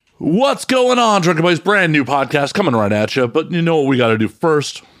What's going on, Drunken Boys? Brand new podcast coming right at you. But you know what we got to do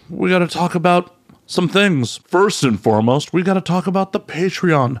first? We got to talk about some things. First and foremost, we got to talk about the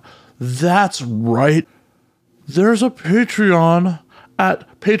Patreon. That's right. There's a Patreon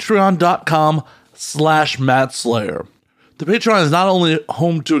at patreon.com/MattSlayer. The Patreon is not only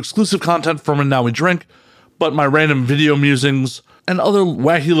home to exclusive content from And Now We Drink, but my random video musings and other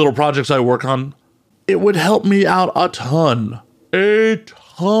wacky little projects I work on. It would help me out a ton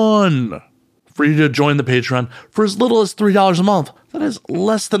for you to join the Patreon for as little as $3 a month. That is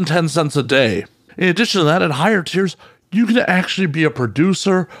less than 10 cents a day. In addition to that, at higher tiers, you can actually be a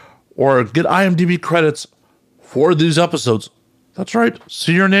producer or get IMDb credits for these episodes. That's right.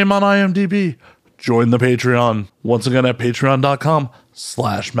 See your name on IMDb. Join the Patreon. Once again at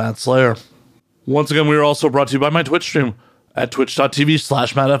patreon.com/MattSlayer. Once again, we are also brought to you by my Twitch stream at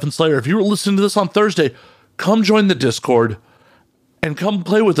twitch.tv/MattFandSlayer. If you were listening to this on Thursday, come join the Discord and come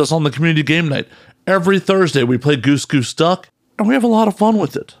play with us on the community game night. Every Thursday, we play Goose Goose Duck, and we have a lot of fun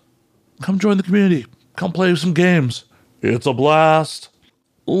with it. Come join the community. Come play some games. It's a blast.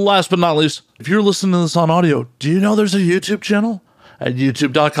 Last but not least, if you're listening to this on audio, do you know there's a YouTube channel? At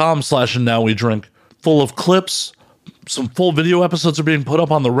youtube.com/andnowwedrink, full of clips. Some full video episodes are being put up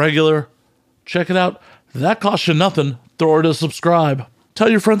on the regular. Check it out. That costs you nothing. Throw her to subscribe.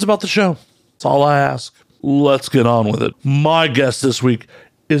 Tell your friends about the show. That's all I ask. Let's get on with it. My guest this week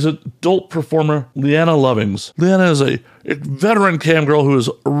is adult performer Leanna Lovings. Leanna is a veteran cam girl who has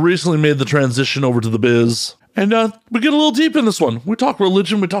recently made the transition over to the biz. And we get a little deep in this one. We talk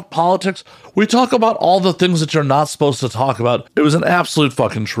religion, we talk politics, we talk about all the things that you're not supposed to talk about. It was an absolute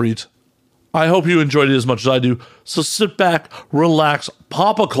fucking treat. I hope you enjoyed it as much as I do. So sit back, relax,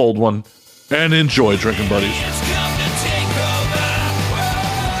 pop a cold one, and enjoy Drinking Buddies.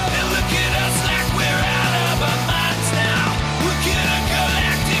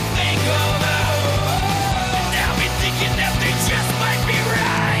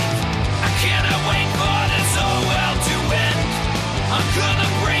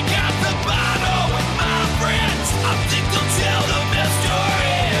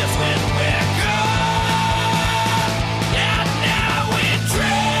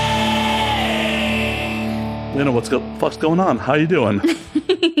 You know, what's going on? How you doing?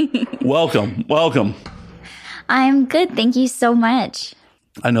 Welcome. I'm good. Thank you so much.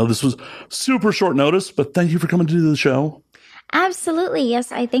 I know this was super short notice, but thank you for coming to do the show. Absolutely.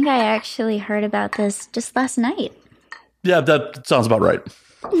 Yes, I think I actually heard about this just last night. Yeah, that sounds about right.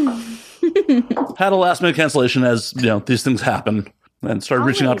 Had a last minute cancellation, as you know, these things happen, and started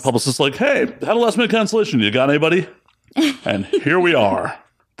reaching out to publicists like, hey, had a last minute cancellation. You got anybody? And here we are.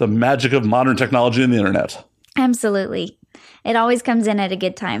 The magic of modern technology and the internet. Absolutely. It always comes in at a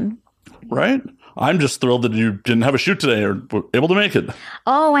good time. Right? I'm just thrilled that you didn't have a shoot today or were able to make it.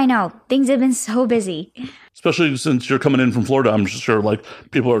 Oh, I know. Things have been so busy. Especially since you're coming in from Florida. I'm sure like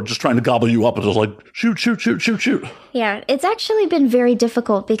people are just trying to gobble you up and just like, shoot. Yeah, it's actually been very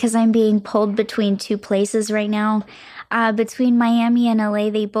difficult because I'm being pulled between two places right now. Between Miami and LA,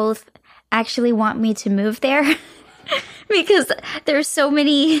 they both actually want me to move there. Because there's so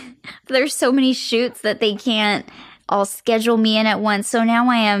many shoots that they can't all schedule me in at once. So now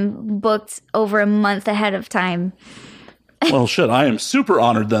I am booked over a month ahead of time. Well, shit, I am super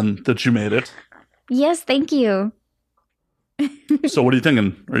honored then that you made it. Yes, thank you. So what are you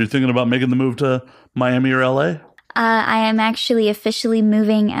thinking? Are you thinking about making the move to Miami or LA? I am actually officially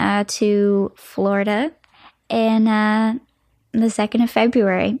moving to Florida in the 2nd of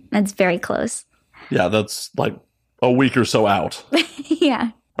February. That's very close. Yeah, that's like a week or so out.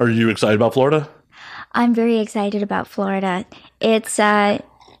 Yeah. Are you excited about Florida? I'm very excited about Florida. It's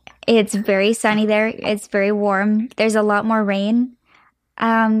very sunny there. It's very warm. There's a lot more rain.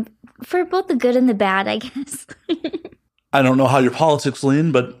 For both the good and the bad, I guess. I don't know how your politics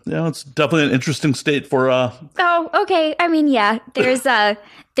lean, but you know, it's definitely an interesting state for Oh, okay. I mean, yeah. There's that.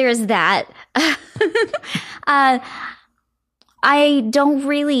 I don't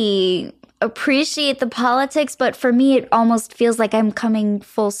really appreciate the politics, but for me, it almost feels like I'm coming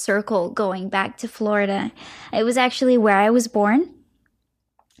full circle going back to Florida. It was actually where I was born.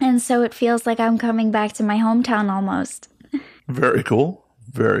 And so it feels like I'm coming back to my hometown almost. Very cool.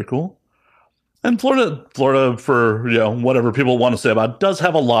 And Florida, for, you know, whatever people want to say about it, does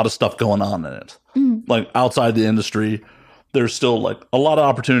have a lot of stuff going on in it. Like outside the industry, there's still like a lot of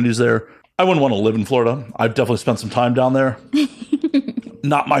opportunities there. I wouldn't want to live in Florida. I've definitely spent some time down there.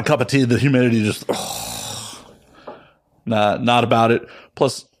 Not my cup of tea. The humidity just, not about it.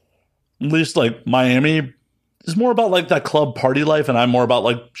 Plus, at least like Miami is more about like that club party life, and I'm more about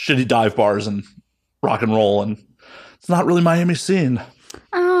like shitty dive bars and rock and roll, and it's not really Miami scene.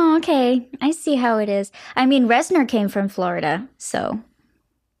 Oh, Oh, okay. I see how it is. I mean, Reznor came from Florida, so.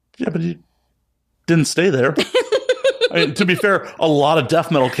 Yeah, but he didn't stay there. I mean, to be fair, a lot of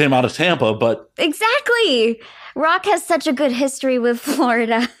death metal came out of Tampa, but... Exactly! Rock has such a good history with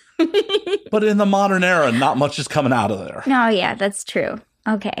Florida. But in the modern era, not much is coming out of there. Oh, yeah, that's true.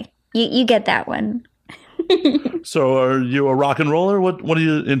 Okay. You get that one. So are you a rock and roller? What are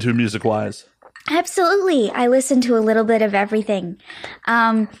you into music-wise? Absolutely. I listen to a little bit of everything.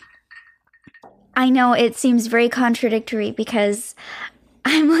 I know it seems very contradictory because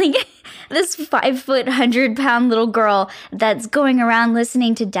I'm like this 5', 100-pound little girl that's going around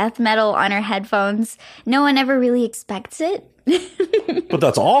listening to death metal on her headphones. No one ever really expects it. But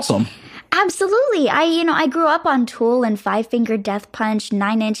that's awesome. Absolutely. I grew up on Tool and Five Finger Death Punch,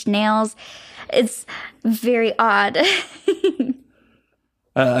 Nine Inch Nails. It's very odd.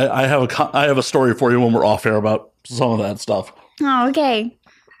 I have a story for you when we're off air about some of that stuff. Oh, okay.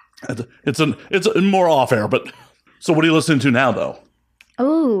 It's more off air, but so what are you listening to now, though?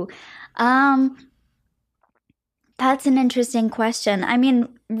 Oh, that's an interesting question. I mean,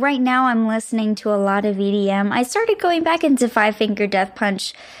 right now I'm listening to a lot of EDM. I started going back into Five Finger Death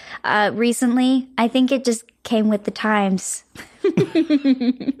Punch recently. I think it just came with the times.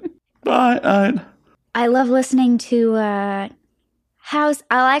 I love listening to house.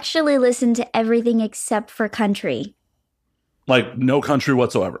 I'll actually listen to everything except for country. Like no country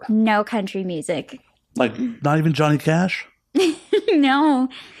whatsoever? No country music. Like not even Johnny Cash? No.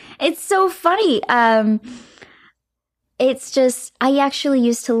 It's so funny. It's just, I actually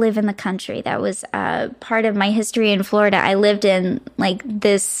used to live in the country. That was part of my history in Florida. I lived in like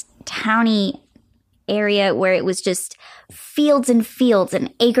this towny area where it was just fields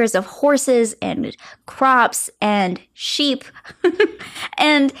and acres of horses and crops and sheep.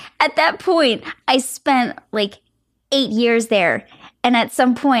 And at that point, I spent like 8 years there. And at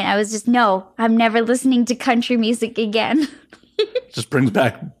some point, I was just, no, I'm never listening to country music again. Just brings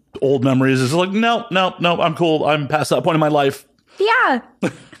back old memories. It's like, no, I'm cool. I'm past that point in my life. Yeah.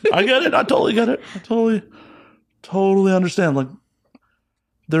 I get it. I totally get it. I totally understand. Like,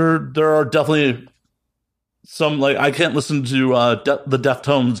 there are definitely some, like, I can't listen to the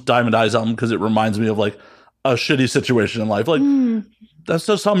Deftones Diamond Eyes album because it reminds me of, like, a shitty situation in life. Like, that's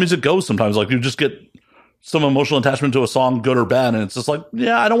just how music goes sometimes. Like, you just get some emotional attachment to a song, good or bad, and it's just like,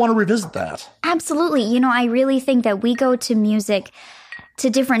 yeah, I don't want to revisit that. Absolutely. I really think that we go to music, to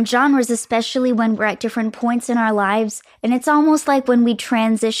different genres, especially when we're at different points in our lives. And it's almost like when we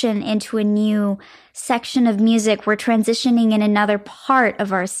transition into a new section of music, we're transitioning in another part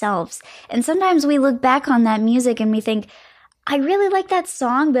of ourselves. And sometimes we look back on that music and we think, I really like that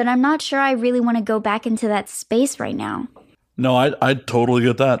song, but I'm not sure I really want to go back into that space right now. No, I totally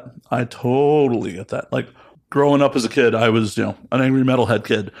get that. I totally get that. Like, growing up as a kid, I was, an angry metalhead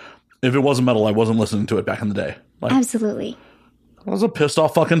kid. If it wasn't metal, I wasn't listening to it back in the day. Like, absolutely. I was a pissed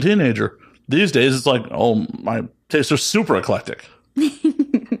off fucking teenager. These days, it's like, oh, my tastes are super eclectic.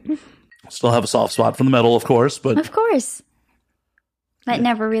 Still have a soft spot for the metal, of course, but... Of course. That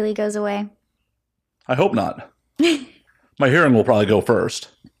never really goes away. I hope not. My hearing will probably go first.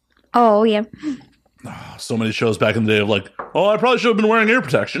 Oh, yeah. So many shows back in the day of like, oh, I probably should have been wearing ear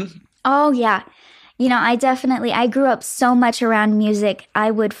protection. Oh, yeah. I grew up so much around music. I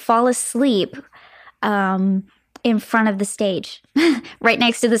would fall asleep in front of the stage, right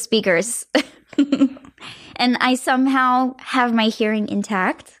next to the speakers. And I somehow have my hearing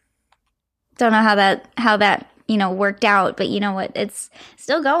intact. Don't know how that worked out, but you know what? It's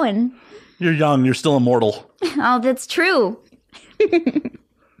still going. You're young. You're still immortal. Oh, that's true.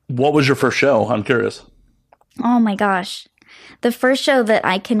 What was your first show? I'm curious. Oh my gosh. The first show that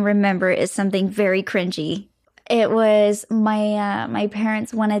I can remember is something very cringy. It was my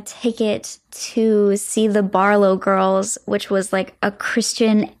parents won a ticket to see the Barlow Girls, which was like a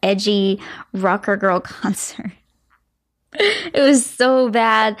Christian edgy rocker girl concert. It was so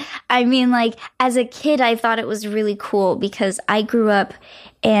bad. I mean, like, as a kid, I thought it was really cool because I grew up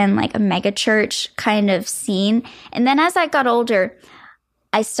in like a mega church kind of scene. And then as I got older,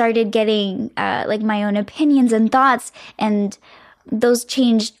 I started getting like my own opinions and thoughts, and those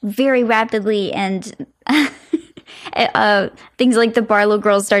changed very rapidly. And things like the Barlow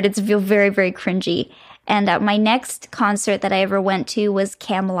Girls started to feel very, very cringy. And my next concert that I ever went to was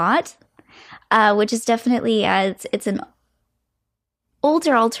Camelot, which is definitely it's an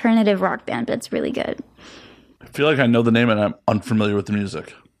older alternative rock band, but it's really good. I feel like I know the name and I'm unfamiliar with the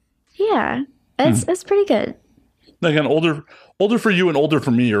music. Yeah, it's pretty good. Again, older for you and older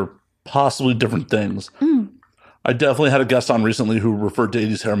for me are possibly different things. I definitely had a guest on recently who referred to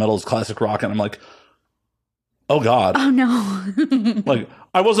 80s hair metal as classic rock, and I'm like, Oh, God. Oh, no. Like,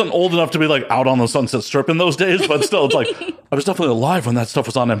 I wasn't old enough to be, like, out on the Sunset Strip in those days, but still, it's like, I was definitely alive when that stuff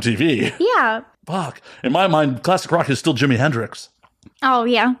was on MTV. Yeah. Fuck. In my mind, classic rock is still Jimi Hendrix. Oh,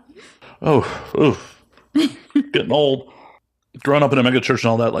 yeah. Oh, oof. Getting old. Growing up in a mega church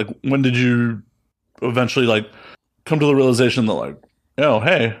and all that, like, when did you eventually, like, come to the realization that, like,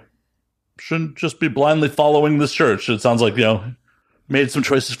 hey, shouldn't just be blindly following this church? It sounds like, made some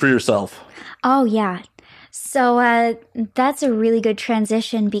choices for yourself. Oh, yeah. So that's a really good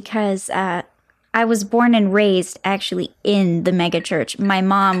transition because I was born and raised actually in the megachurch. My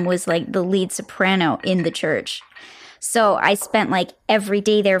mom was like the lead soprano in the church. So I spent like every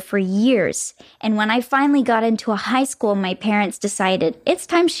day there for years. And when I finally got into a high school, my parents decided it's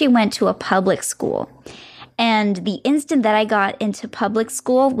time she went to a public school. And the instant that I got into public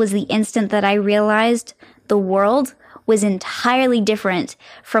school was the instant that I realized the world was entirely different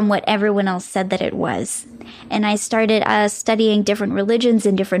from what everyone else said that it was. And I started studying different religions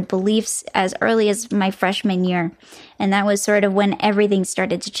and different beliefs as early as my freshman year. And that was sort of when everything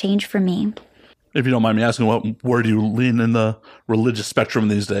started to change for me. If you don't mind me asking, where do you lean in the religious spectrum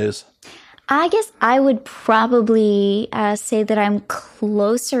these days? I guess I would probably say that I'm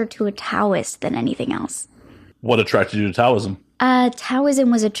closer to a Taoist than anything else. What attracted you to Taoism? Taoism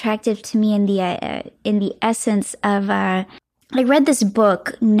was attractive to me in the essence of. I read this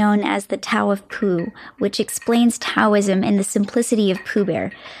book known as the Tao of Pooh, which explains Taoism in the simplicity of Pooh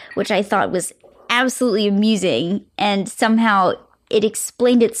Bear, which I thought was absolutely amusing, and somehow it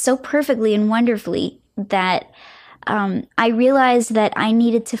explained it so perfectly and wonderfully that I realized that I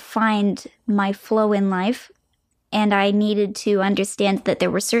needed to find my flow in life, and I needed to understand that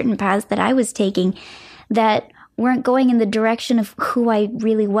there were certain paths that I was taking that weren't going in the direction of who I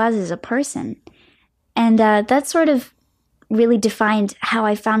really was as a person. And that sort of really defined how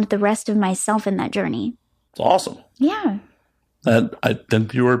I found the rest of myself in that journey. It's awesome. Yeah. And I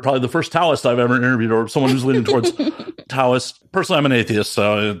think you were probably the first Taoist I've ever interviewed, or someone who's leaning towards Taoist. Personally, I'm an atheist,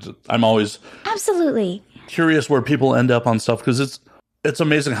 so I'm always absolutely curious where people end up on stuff, because it's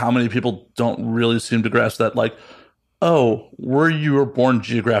amazing how many people don't really seem to grasp that, like, where you were born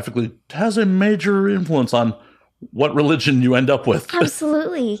geographically has a major influence on what religion you end up with.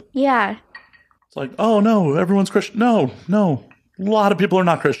 Absolutely. Yeah. It's like, oh, no, everyone's Christian. No. A lot of people are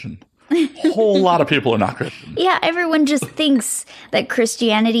not Christian. A whole lot of people are not Christian. Yeah, everyone just thinks that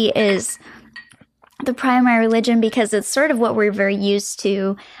Christianity is the primary religion because it's sort of what we're very used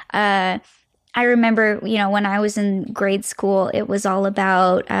to. I remember, when I was in grade school, it was all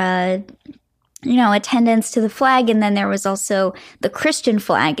about attendance to the flag. And then there was also the Christian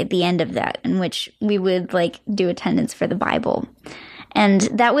flag at the end of that, in which we would do attendance for the Bible. And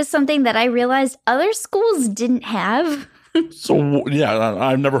that was something that I realized other schools didn't have. So, yeah,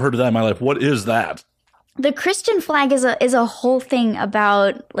 I've never heard of that in my life. What is that? The Christian flag is a whole thing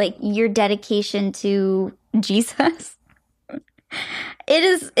about your dedication to Jesus.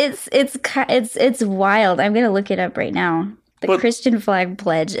 It's wild. I'm going to look it up right now. The Christian flag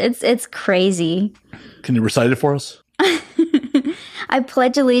pledge. It's crazy. Can you recite it for us? I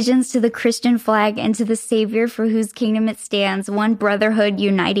pledge allegiance to the Christian flag and to the Savior for whose kingdom it stands, one brotherhood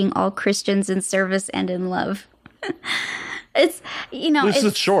uniting all Christians in service and in love. It's, At least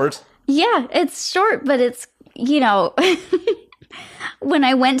it's short. Yeah, it's short, but it's, when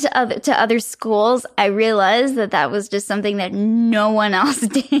I went to other schools, I realized that was just something that no one else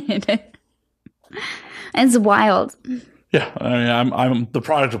did. It's wild. Yeah, I mean, I'm the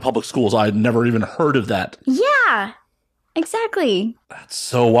product of public schools. I had never even heard of that. Yeah, exactly. That's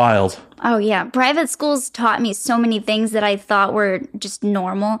so wild. Oh, yeah. Private schools taught me so many things that I thought were just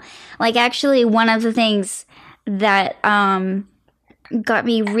normal. Actually, one of the things that got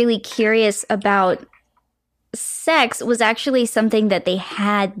me really curious about sex was actually something that they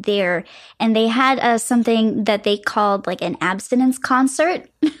had there. And they had something that they called an abstinence concert.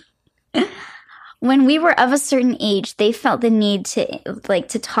 When we were of a certain age, they felt the need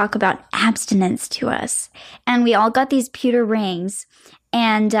to talk about abstinence to us. And we all got these pewter rings.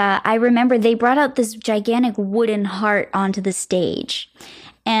 And I remember they brought out this gigantic wooden heart onto the stage.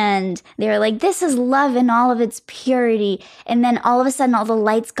 And they were like, this is love in all of its purity. And then all of a sudden, all the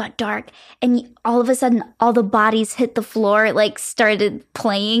lights got dark. And all of a sudden, all the bodies hit the floor, started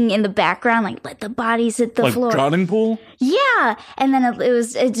playing in the background, let the bodies hit the floor. Like drowning pool? Yeah. And then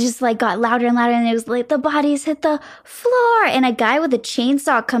it just got louder and louder. And it was the bodies hit the floor. And a guy with a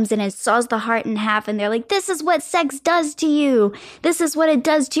chainsaw comes in and saws the heart in half. And they're like, this is what sex does to you. This is what it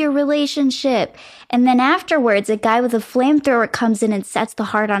does to your relationship. And then afterwards, a guy with a flamethrower comes in and sets the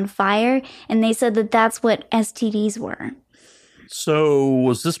heart on fire. And they said that that's what STDs were. So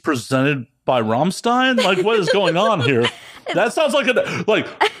was this presented by Rammstein? Like, what is going on here? That sounds like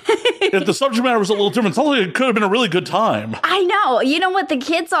if the subject matter was a little different, it sounds like it could have been a really good time. I know. You know what?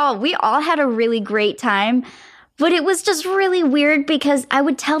 We all had a really great time. But it was just really weird because I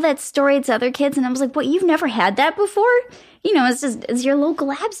would tell that story to other kids and I was like, what, you've never had that before? You know, it's your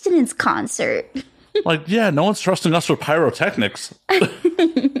local abstinence concert. Like, yeah, no one's trusting us with pyrotechnics.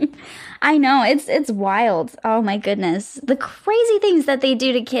 I know, it's wild. Oh my goodness. The crazy things that they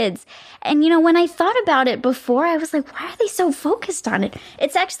do to kids. And you know, when I thought about it before, I was like, why are they so focused on it?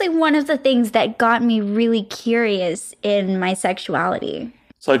 It's actually one of the things that got me really curious in my sexuality.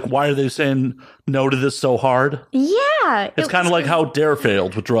 It's like, why are they saying no to this so hard? Yeah. It's kind of like how Dare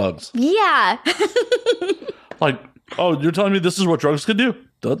failed with drugs. Yeah. Like, oh, you're telling me this is what drugs could do?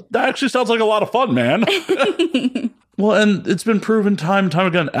 That actually sounds like a lot of fun, man. Well, and it's been proven time and time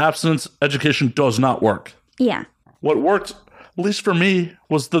again, abstinence education does not work. Yeah. What worked, at least for me,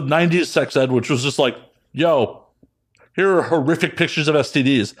 was the 90s sex ed, which was just like, yo, here are horrific pictures of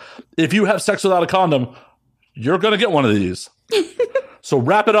STDs. If you have sex without a condom, you're going to get one of these. So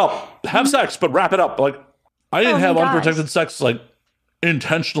wrap it up. Have sex, but wrap it up. Like, I didn't have unprotected sex, like,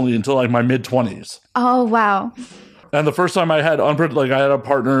 intentionally until, like, my mid-20s. Oh, wow. And the first time I had I had a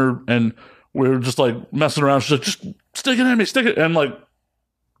partner, and we were just, like, messing around. She's like, just stick it in me, stick it. And, like,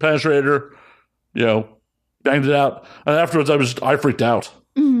 penetrated her, you know, banged it out. And afterwards, I freaked out.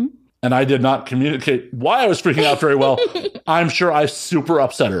 Mm-hmm. And I did not communicate why I was freaking out very well. I'm sure I super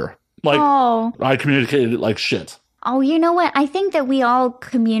upset her. Like, I communicated it like shit. Oh, you know what? I think that we all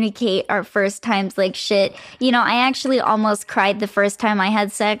communicate our first times like shit. You know, I actually almost cried the first time I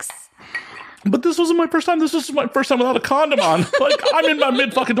had sex. But this wasn't my first time. This was my first time without a condom on. Like, I'm in my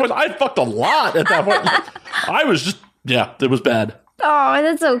mid-fucking-20s. I fucked a lot at that point. Like, I was just, yeah, it was bad. Oh,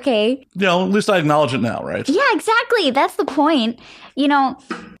 that's okay. You know, at least I acknowledge it now, right? Yeah, exactly. That's the point. You know,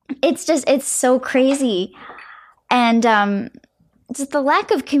 it's so crazy. And, just the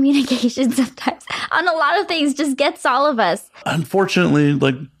lack of communication sometimes on a lot of things just gets all of us. Unfortunately,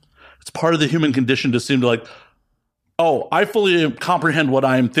 like, it's part of the human condition to seem to like, oh, I fully comprehend what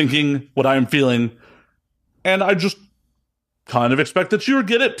I am thinking, what I am feeling, and I just kind of expect that you would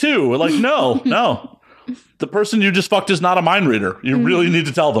get it too. Like, no. The person you just fucked is not a mind reader. You really need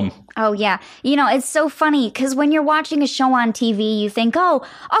to tell them. Oh, yeah. You know, it's so funny because when you're watching a show on TV, you think, oh,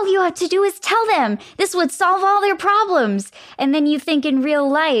 all you have to do is tell them. This would solve all their problems. And then you think in real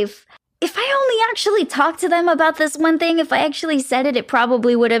life, if I only actually talked to them about this one thing, if I actually said it, it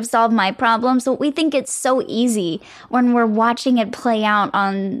probably would have solved my problem. So we think it's so easy when we're watching it play out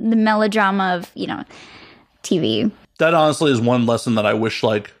on the melodrama of, you know, TV. That honestly is one lesson that I wish,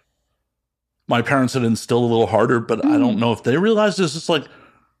 like, my parents had instilled a little harder, but I don't know if they realized this. It's like,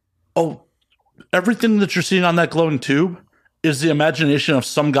 oh, everything that you're seeing on that glowing tube is the imagination of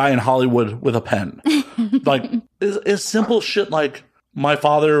some guy in Hollywood with a pen. Like, it's simple shit like my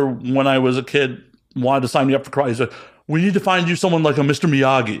father, when I was a kid, wanted to sign me up for karate. He said, we need to find you someone like a Mr.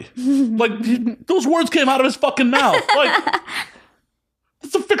 Miyagi. Like, those words came out of his fucking mouth. Like,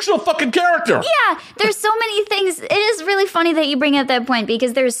 it's a fictional fucking character. Yeah, there's so many things. It is really funny that you bring up that point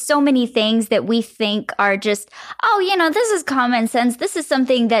because there's so many things that we think are just, oh, you know, this is common sense. This is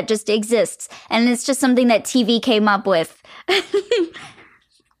something that just exists. And it's just something that TV came up with.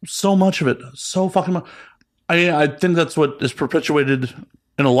 So much of it. So fucking much. I think that's what is perpetuated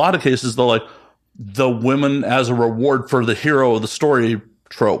in a lot of cases, though, like the women as a reward for the hero of the story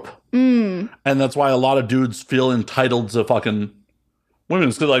trope. And that's why a lot of dudes feel entitled to fucking women.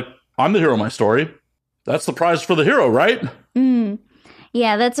 It's like, I'm the hero of my story. That's the prize for the hero, right?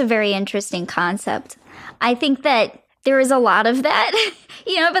 Yeah, that's a very interesting concept. I think that there is a lot of that,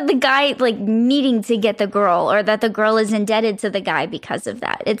 you know, but the guy like needing to get the girl or that the girl is indebted to the guy because of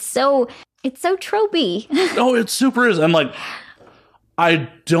that. It's so tropey. Oh, it super is. And like, I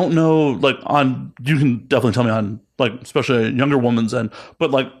don't know, like you can definitely tell me on like, especially a younger woman's end,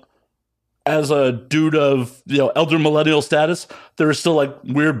 but like, as a dude of, you know, elder millennial status, there are still like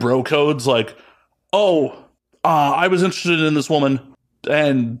weird bro codes like, oh, I was interested in this woman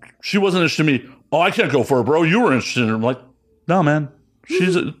and she wasn't interested in me. Oh, I can't go for her, bro. You were interested in her. I'm like, no, man.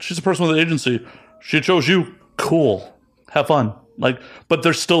 She's a person with an agency. She chose you. Cool. Have fun. Like, but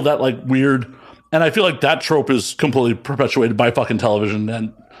there's still that like weird, and I feel like that trope is completely perpetuated by fucking television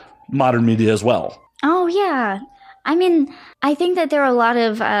and modern media as well. Oh, yeah. I mean, I think that there are a lot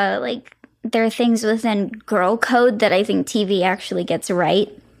of there are things within girl code that I think TV actually gets right.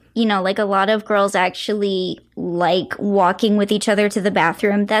 You know, like a lot of girls actually like walking with each other to the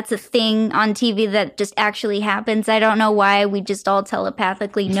bathroom. That's a thing on TV that just actually happens. I don't know why. We just all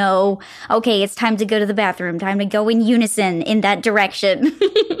telepathically know, okay, it's time to go to the bathroom, time to go in unison in that direction.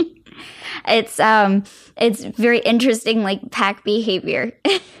 It's very interesting, like pack behavior.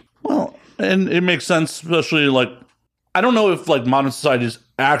 Well, and it makes sense, especially like, I don't know if like modern society is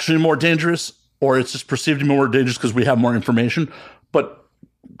actually more dangerous or it's just perceived to be more dangerous because we have more information. But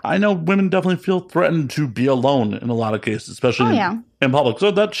I know women definitely feel threatened to be alone in a lot of cases, especially in public.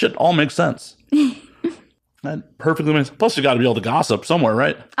 So that shit all makes sense. That perfectly makes sense. Plus, you got to be able to gossip somewhere,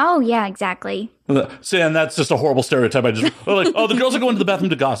 right? Oh, yeah, exactly. See, and that's just a horrible stereotype. I just, like, oh, the girls are going to the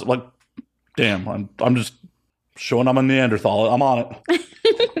bathroom to gossip. Like, damn, I'm just showing I'm a Neanderthal. I'm on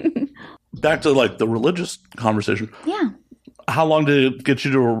it. Back to like the religious conversation. Yeah. How long did it get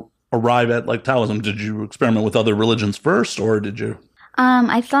you to arrive at like Taoism? Did you experiment with other religions first, or did you?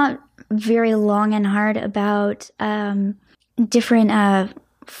 I thought very long and hard about different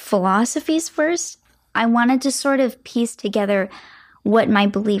philosophies first. I wanted to sort of piece together what my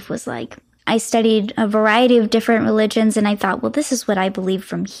belief was like. I studied a variety of different religions and I thought, well, this is what I believe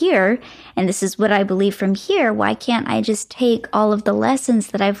from here, and this is what I believe from here. Why can't I just take all of the lessons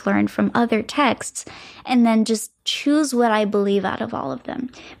that I've learned from other texts and then just choose what I believe out of all of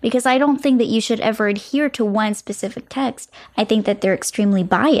them? Because I don't think that you should ever adhere to one specific text. I think that they're extremely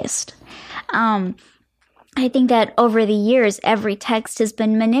biased. I think that over the years, every text has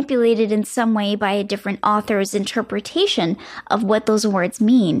been manipulated in some way by a different author's interpretation of what those words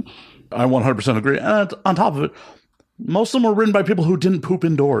mean. I 100% agree. And on top of it, most of them were written by people who didn't poop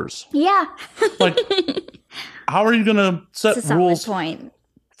indoors. Yeah. Like, how are you going to set rules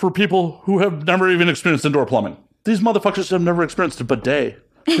for people who have never even experienced indoor plumbing? These motherfuckers have never experienced a bidet.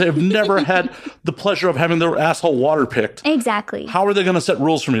 They have never had the pleasure of having their asshole water picked. Exactly. How are they going to set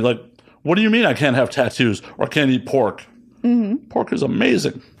rules for me? Like, what do you mean I can't have tattoos or can't eat pork? Mm-hmm. Pork is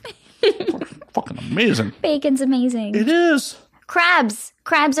amazing. Pork's fucking amazing. Bacon's amazing. It is. Crabs.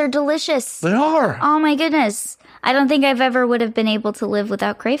 Crabs are delicious. They are. Oh my goodness. I don't think I've ever would have been able to live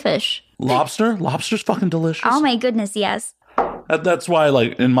without crayfish. Lobster? Lobster's fucking delicious. Oh my goodness, yes. That's why,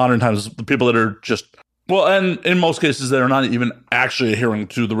 like, in modern times, the people that are just, well, and in most cases, they're not even actually adhering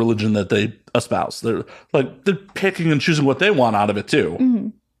to the religion that they espouse. They're picking and choosing what they want out of it,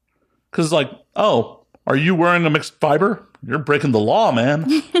 too. Because, like, oh, are you wearing a mixed fiber? You're breaking the law, man.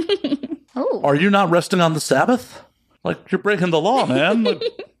 Oh. Are you not resting on the Sabbath? Like, you're breaking the law, man. Like,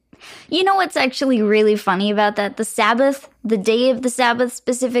 you know what's actually really funny about that? The Sabbath, the day of the Sabbath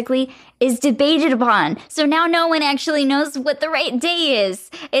specifically, is debated upon. So now no one actually knows what the right day is.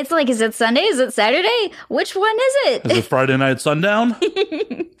 It's like, is it Sunday? Is it Saturday? Which one is it? Is it Friday night sundown?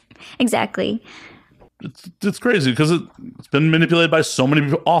 Exactly. It's crazy because it's been manipulated by so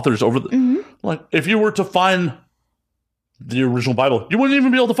many authors over the, like, if you were to find the original Bible, you wouldn't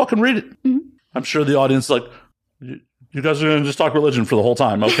even be able to fucking read it. I'm sure the audience, like, you guys are going to just talk religion for the whole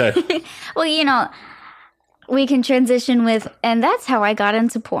time. Okay. Well, you know, we can transition with, and that's how I got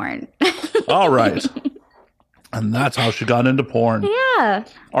into porn. All right. And that's how she got into porn. Yeah.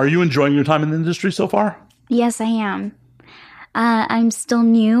 Are you enjoying your time in the industry so far? Yes, I am. I'm still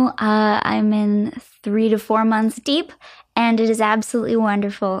new. I'm in 3 to 4 months deep, and it is absolutely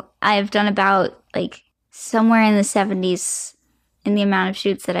wonderful. I've done about, like, somewhere in the 70s in the amount of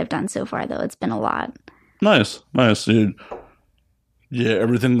shoots that I've done so far, though. It's been a lot. Nice. Yeah,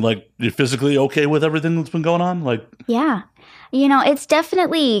 everything, like, you're physically okay with everything that's been going on? Like, yeah. You know, it's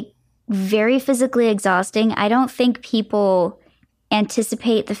definitely very physically exhausting. I don't think people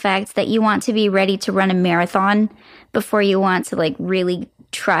anticipate the fact that you want to be ready to run a marathon before you want to, like, really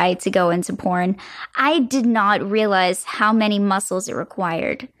try to go into porn. I did not realize how many muscles it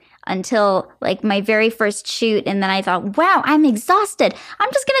required until, like, my very first shoot, and then I thought, wow, I'm exhausted. I'm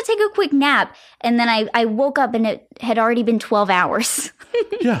just gonna take a quick nap. And then I woke up and it had already been 12 hours.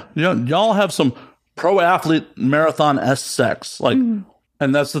 Yeah, y'all have some pro athlete marathon-esque sex. Like,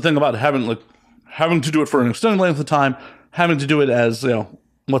 and that's the thing about having to do it for an extended length of time, having to do it as, you know,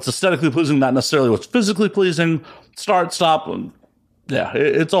 what's aesthetically pleasing, not necessarily what's physically pleasing, start, stop. Yeah,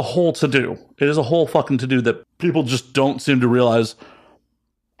 it's a whole to-do. It is a whole fucking to-do that people just don't seem to realize.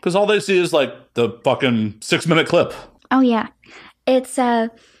 Because all they see is, like, the fucking 6-minute clip. Oh, yeah. It's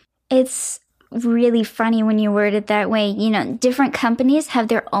really funny when you word it that way. You know, different companies have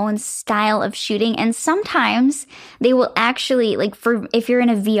their own style of shooting. And sometimes they will actually, like, if you're in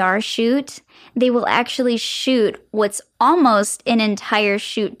a VR shoot, they will actually shoot what's almost an entire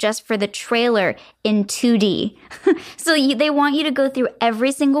shoot just for the trailer in 2D. So they want you to go through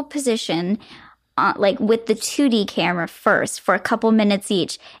every single position, like, with the 2D camera first for a couple minutes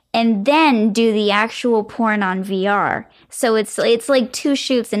each, and then do the actual porn on VR. So it's like 2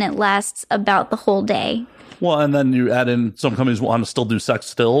 shoots and it lasts about the whole day. Well, and then you add in some companies want to still do sex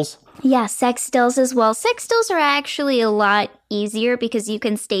stills. Yeah, sex stills as well. Sex stills are actually a lot easier because you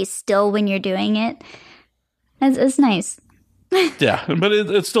can stay still when you're doing it. It's nice. Yeah, but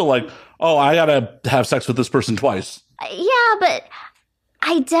it's still like, oh, I gotta have sex with this person twice. Yeah, but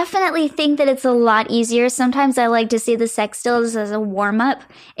I definitely think that it's a lot easier. Sometimes I like to see the sex stills as a warm-up.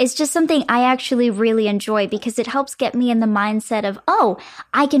 It's just something I actually really enjoy because it helps get me in the mindset of, oh,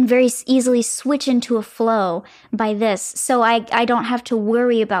 I can very easily switch into a flow by this. So I don't have to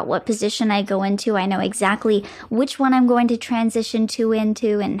worry about what position I go into. I know exactly which one I'm going to transition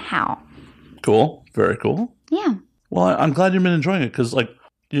into and how. Cool. Very cool. Yeah. Well, I'm glad you've been enjoying it because, like,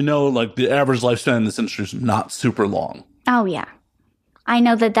 the average lifespan in this industry is not super long. Oh, yeah. I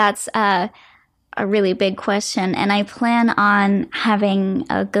know that that's a really big question, and I plan on having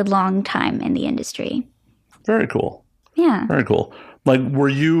a good long time in the industry. Very cool. Yeah. Very cool. Like,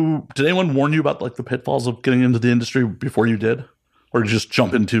 did anyone warn you about, like, the pitfalls of getting into the industry before you did? Or did you just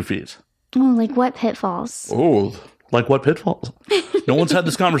jump in 2 feet? Oh, like what pitfalls? Oh, like what pitfalls? No one's had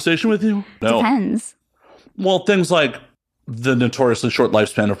this conversation with you? No. Depends. Well, things like the notoriously short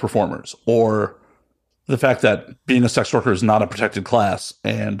lifespan of performers, or the fact that being a sex worker is not a protected class,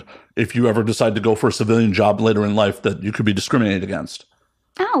 and if you ever decide to go for a civilian job later in life, that you could be discriminated against.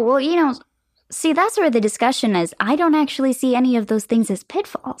 Oh, well, see, that's where the discussion is. I don't actually see any of those things as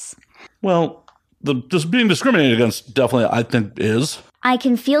pitfalls. Well, just being discriminated against definitely, I think, is. I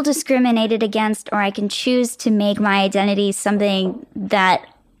can feel discriminated against, or I can choose to make my identity something that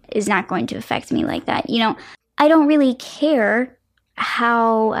is not going to affect me like that. I don't really care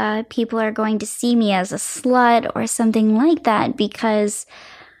how people are going to see me as a slut or something like that because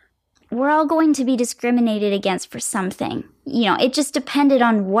we're all going to be discriminated against for something. It just depended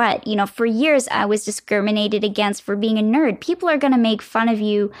on what. For years I was discriminated against for being a nerd. People are going to make fun of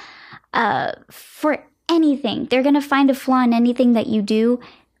you for anything. They're going to find a flaw in anything that you do.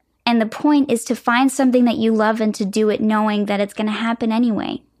 And the point is to find something that you love and to do it knowing that it's going to happen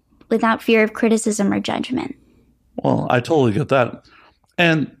anyway, without fear of criticism or judgment. Well, I totally get that.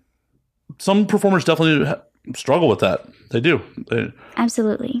 And some performers definitely struggle with that. They do.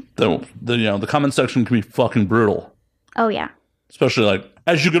 Absolutely. The comment section can be fucking brutal. Oh, yeah. Especially, like,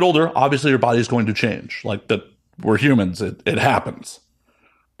 as you get older, obviously your body's going to change. Like, that we're humans. It happens.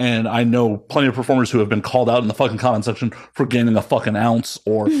 And I know plenty of performers who have been called out in the fucking comment section for gaining a fucking ounce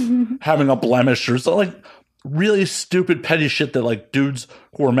or having a blemish or so, like, really stupid, petty shit that, like, dudes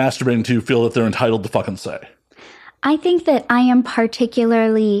who are masturbating to feel that they're entitled to fucking say. I think that I am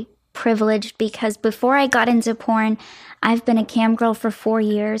particularly privileged because before I got into porn, I've been a cam girl for 4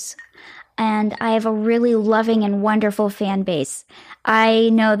 years, and I have a really loving and wonderful fan base. I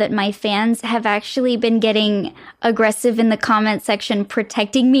know that my fans have actually been getting aggressive in the comment section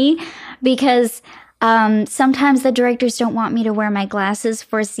protecting me because sometimes the directors don't want me to wear my glasses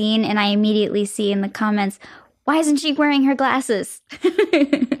for a scene, and I immediately see in the comments, why isn't she wearing her glasses?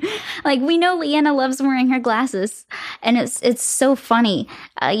 Like, we know Leanna loves wearing her glasses. And it's so funny.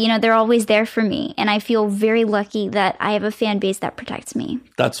 They're always there for me. And I feel very lucky that I have a fan base that protects me.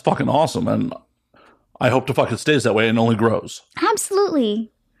 That's fucking awesome. And I hope to fuck it stays that way and only grows.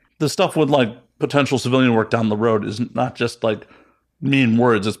 Absolutely. The stuff with, like, potential civilian work down the road is not just, like, mean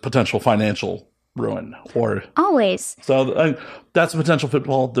words. It's potential financial ruin. Always. So that's a potential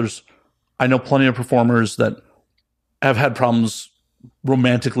pitfall. I know plenty of performers that have had problems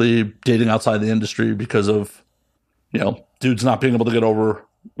romantically dating outside the industry because of, dudes not being able to get over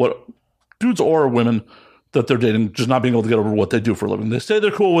dudes or women that they're dating, just not being able to get over what they do for a living. They say they're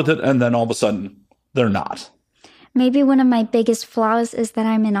cool with it, and then all of a sudden they're not. Maybe one of my biggest flaws is that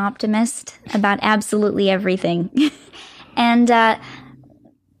I'm an optimist about absolutely everything. And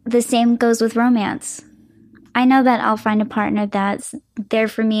the same goes with romance. I know that I'll find a partner that's there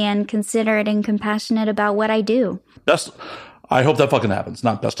for me and considerate and compassionate about what I do. I hope that fucking happens.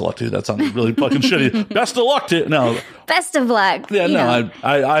 Not best of luck to you. That sounds really fucking shitty. Best of luck to you. No. Best of luck. Yeah, no,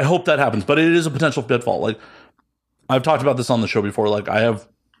 I hope that happens. But it is a potential pitfall. Like, I've talked about this on the show before. Like, I have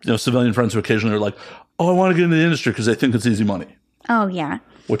civilian friends who occasionally are like, oh, I want to get into the industry because they think it's easy money. Oh, yeah.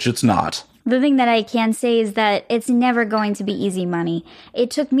 Which it's not. The thing that I can say is that it's never going to be easy money.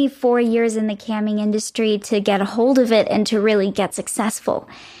 It took me 4 years in the camming industry to get a hold of it and to really get successful.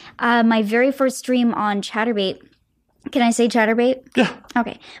 My very first stream on Chaturbate. Can I say Chaturbate? Yeah.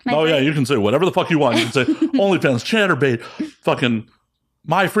 Okay. Yeah, you can say whatever the fuck you want. You can say OnlyFans, Chaturbate, fucking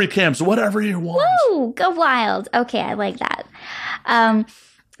My Free Camps, whatever you want. Woo! Go wild. Okay, I like that.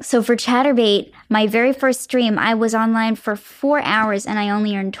 So for Chaturbate, my very first stream, I was online for 4 hours and I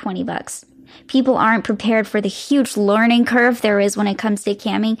only earned $20. People aren't prepared for the huge learning curve there is when it comes to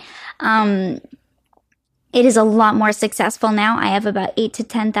camming. It is a lot more successful now. I have about 8,000 to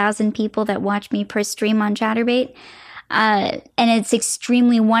 10,000 people that watch me per stream on Chaturbate. And it's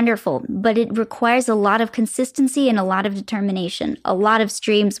extremely wonderful, but it requires a lot of consistency and a lot of determination. A lot of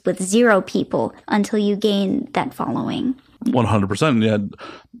streams with 0 people until you gain that following. 100%. Yeah.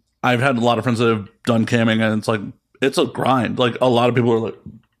 I've had a lot of friends that have done camming, and it's like, it's a grind. Like, a lot of people are like,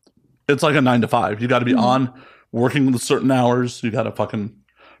 it's like a 9 to 5. You got to be on, working with certain hours. You got to fucking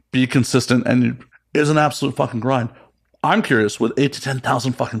be consistent, and it is an absolute fucking grind. I'm curious, with 8,000 to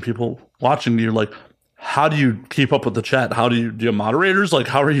 10,000 fucking people watching you, like, how do you keep up with the chat? Do you have moderators? Like,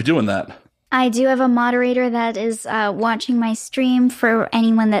 how are you doing that? I do have a moderator that is watching my stream for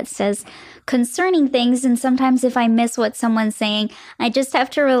anyone that says concerning things. And sometimes if I miss what someone's saying, I just have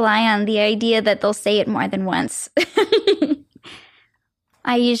to rely on the idea that they'll say it more than once.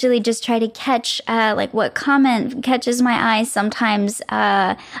 I usually just try to catch like what comment catches my eye. Sometimes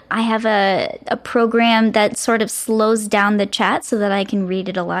I have a program that sort of slows down the chat so that I can read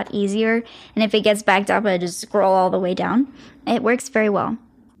it a lot easier. And if it gets backed up, I just scroll all the way down. It works very well.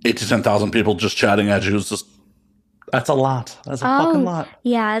 8,000 to 10,000 people just chatting at you is just, that's a lot. That's a fucking lot.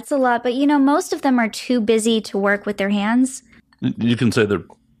 Yeah, it's a lot. But, most of them are too busy to work with their hands. You can say they're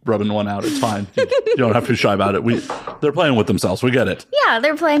rubbing one out. It's fine. You don't have to be shy about it. They're playing with themselves. We get it. Yeah,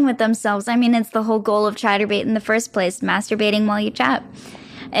 they're playing with themselves. I mean, it's the whole goal of Chaturbate in the first place, masturbating while you chat.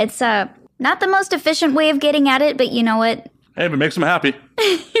 It's not the most efficient way of getting at it, but you know what? Hey, if it makes them happy.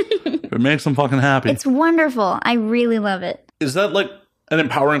 If it makes them fucking happy. It's wonderful. I really love it. Is that like an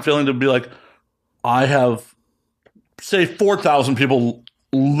empowering feeling to be like, I have, say, 4,000 people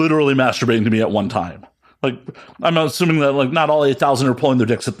literally masturbating to me at one time? Like, I'm assuming that, like, not all 8,000 are pulling their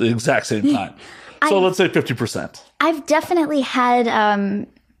dicks at the exact same time. So let's say 50%. I've definitely had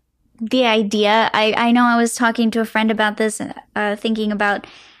the idea. I know I was talking to a friend about this, thinking about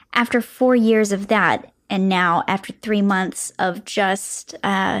after 4 years of that, and now after 3 months of just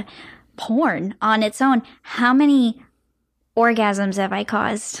porn on its own, how many orgasms have I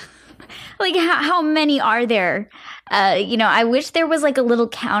caused? Like, how many are there? I wish there was like a little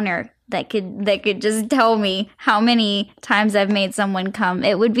counter that could just tell me how many times I've made someone come.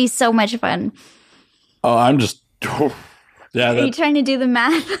 It would be so much fun. Oh, I'm just... Yeah, Are you trying to do the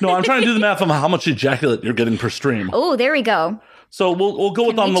math? No, I'm trying to do the math on how much ejaculate you're getting per stream. Oh, there we go. So we'll go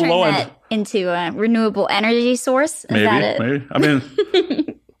with on the low end. Into a renewable energy source? Is maybe, that it? Maybe. I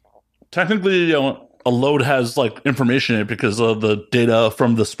mean, technically, a load has like information in it because of the data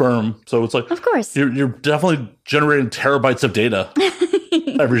from the sperm. So it's like, of course, you're definitely generating terabytes of data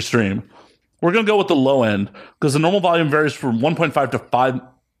every stream. We're gonna go with the low end because the normal volume varies from 1.5 to 5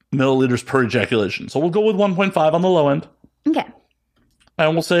 milliliters per ejaculation. So we'll go with 1.5 on the low end. Okay.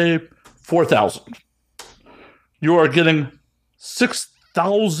 And we'll say 4,000. You are getting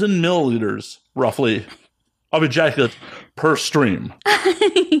 6,000 milliliters, roughly, of ejaculate per stream.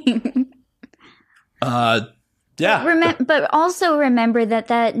 Yeah. But also remember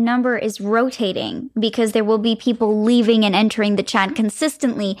that number is rotating because there will be people leaving and entering the chat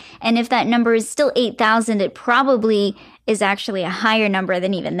consistently. And if that number is still 8,000, it probably is actually a higher number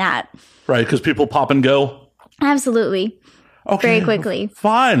than even that. Right, because people pop and go. Absolutely. Okay. Very quickly.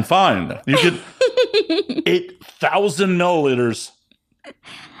 Fine. You get 8,000 milliliters.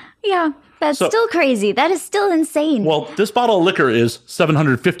 Yeah, that's still crazy. That is still insane. Well, this bottle of liquor is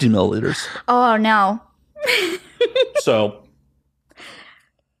 750 milliliters. Oh, no. So,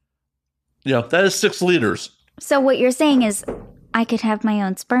 yeah, that is 6 liters. So what you're saying is I could have my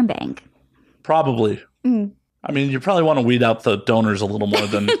own sperm bank. Probably. I mean, you probably want to weed out the donors a little more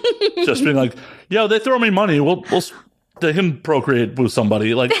than just being like, yo, they throw me money. They can procreate with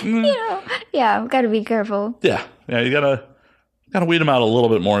somebody. Like, Yeah, got to be careful. Yeah, you gotta weed them out a little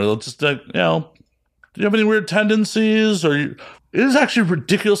bit more. They'll just, do you have any weird tendencies? It is actually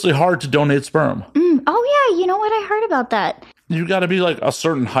ridiculously hard to donate sperm. Oh, yeah, you know what? I heard about that. You got to be like a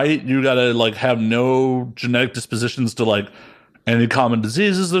certain height. You got to like have no genetic dispositions to like any common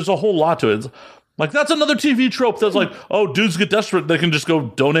diseases. There's a whole lot to it. Like, that's another TV trope that's like, oh, dudes get desperate. They can just go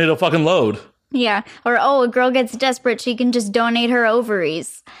donate a fucking load. Yeah. Or, a girl gets desperate. She can just donate her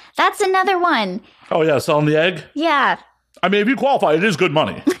ovaries. That's another one. Oh, yeah. Selling the egg? Yeah. I mean, if you qualify, it is good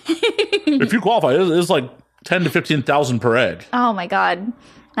money. If you qualify, it's like 10 to 15,000 per egg. Oh, my God.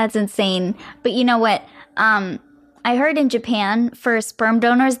 That's insane. But you know what? I heard in Japan, for sperm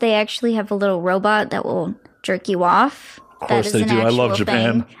donors, they actually have a little robot that will jerk you off. Of course they do. I love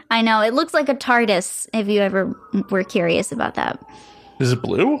Japan. I know. It looks like a TARDIS, if you ever were curious about that. Is it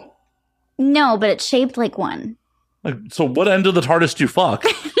blue? No, but it's shaped like one. Like, so what end of the TARDIS do you fuck? The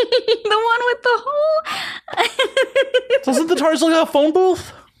one with the hole? Doesn't the TARDIS look like a phone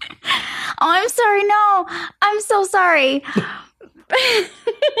booth? I'm sorry. No, I'm so sorry.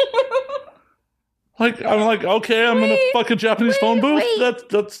 I'm like, okay, I'm in a fucking Japanese phone booth.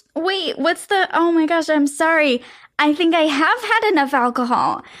 That's. Wait, what's the? Oh my gosh, I'm sorry. I think I have had enough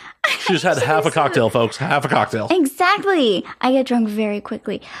alcohol. She just had half a cocktail, folks. Half a cocktail. Exactly. I get drunk very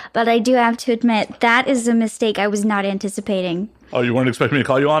quickly, but I do have to admit that is a mistake I was not anticipating. Oh, you weren't expecting me to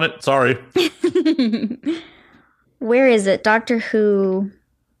call you on it? Sorry. Where is it? Doctor Who.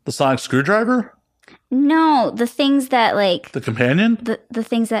 The sonic screwdriver? No, the things that like The companion? the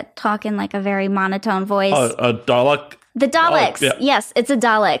things that talk in like a very monotone voice. A Dalek? The Daleks. yeah. Yes, it's a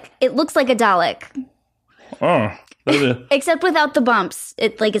Dalek. It looks like a Dalek. Oh. Except without the bumps.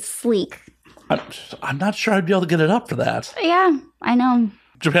 It's sleek. I'm not sure I'd be able to get it up for that. Yeah, I know.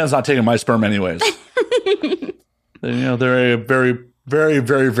 Japan's not taking my sperm anyways. They're a very, very,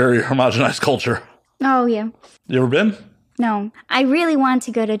 very, very homogenized culture. Oh, yeah. You ever been? No. I really want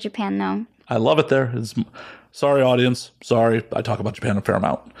to go to Japan, though. I love it there. Sorry, audience. Sorry. I talk about Japan a fair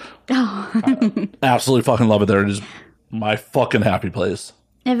amount. Oh. I absolutely fucking love it there. It is my fucking happy place.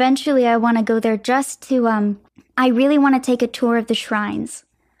 Eventually, I want to go there just to, I really want to take a tour of the shrines.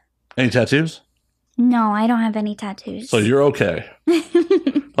 Any tattoos? No, I don't have any tattoos. So you're okay.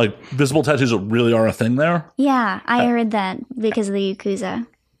 Like, visible tattoos really are a thing there? Yeah, I heard that because of the Yakuza.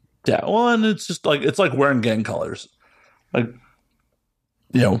 Yeah, well, and it's just like, it's like wearing gang colors. Like,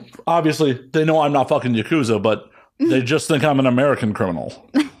 obviously, they know I'm not fucking Yakuza, but they just think I'm an American criminal.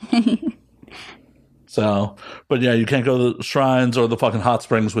 So, but yeah, you can't go to the shrines or the fucking hot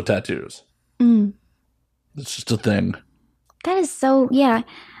springs with tattoos. Mm. It's just a thing. That is so, yeah.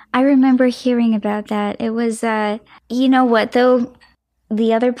 I remember hearing about that. It was, you know what, though?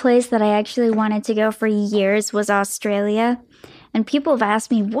 The other place that I actually wanted to go for years was Australia. And people have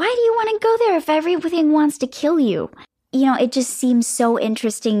asked me, why do you want to go there if everything wants to kill you? It just seems so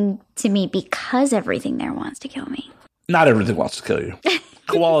interesting to me because everything there wants to kill me. Not everything wants to kill you.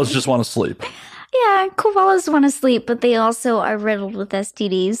 Koalas just want to sleep. Yeah, koalas want to sleep, but they also are riddled with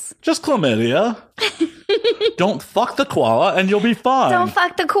STDs. Just chlamydia. Don't fuck the koala and you'll be fine. Don't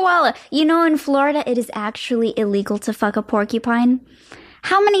fuck the koala. In Florida, it is actually illegal to fuck a porcupine.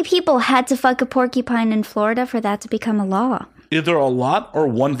 How many people had to fuck a porcupine in Florida for that to become a law? Either a lot or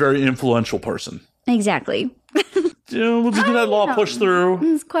one very influential person. Exactly. We'll just get that law pushed through.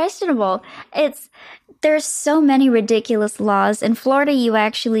 It's questionable. There's so many ridiculous laws. In Florida, you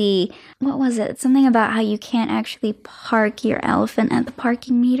actually, what was it? Something about how you can't actually park your elephant at the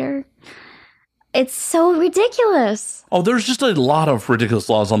parking meter. It's so ridiculous. Oh, there's just a lot of ridiculous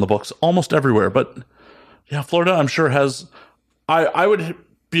laws on the books almost everywhere. But yeah, Florida, I'm sure has, I would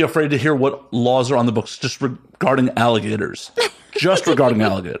be afraid to hear what laws are on the books just regarding alligators. Just regarding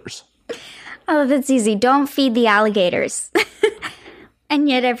alligators. Oh, that's easy. Don't feed the alligators. And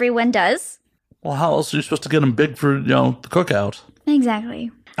yet everyone does. Well, how else are you supposed to get them big for, the cookout?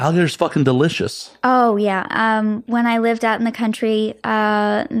 Exactly. Alligator's fucking delicious. Oh, yeah. When I lived out in the country,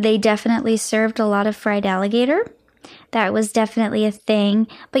 they definitely served a lot of fried alligator. That was definitely a thing.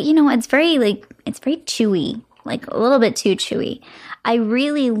 But, it's very chewy. Like, a little bit too chewy. I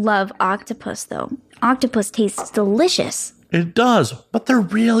really love octopus, though. Octopus tastes delicious. It does, but they're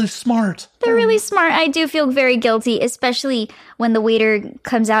really smart. They're really smart. I do feel very guilty, especially when the waiter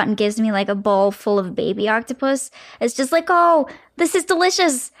comes out and gives me like a bowl full of baby octopus. It's just like, oh, this is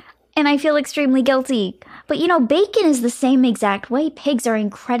delicious. And I feel extremely guilty. But bacon is the same exact way. Pigs are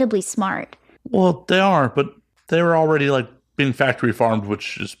incredibly smart. Well, they are, but they were already like being factory farmed,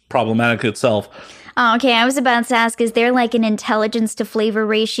 which is problematic itself. Oh, okay, I was about to ask, is there like an intelligence to flavor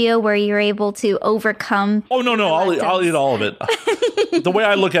ratio where you're able to overcome? Oh, no, I'll eat all of it. The way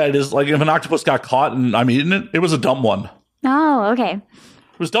I look at it is like if an octopus got caught and I'm eating it, it was a dumb one. Oh, okay.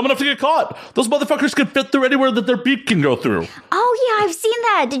 It was dumb enough to get caught. Those motherfuckers can fit through anywhere that their beak can go through. Oh, yeah, I've seen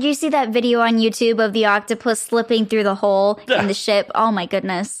that. Did you see that video on YouTube of the octopus slipping through the hole in the ship? Oh, my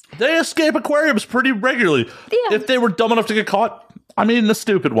goodness. They escape aquariums pretty regularly. Yeah. If they were dumb enough to get caught, I'm eating the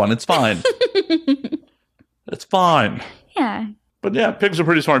stupid one. It's fine. It's fine. Yeah. But yeah, pigs are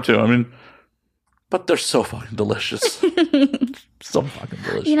pretty smart too. But they're so fucking delicious. So fucking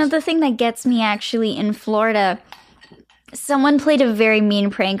delicious. The thing that gets me actually in Florida, someone played a very mean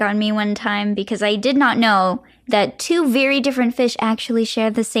prank on me one time because I did not know that two very different fish actually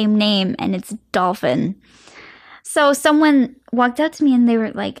share the same name, and it's dolphin. So someone walked up to me and they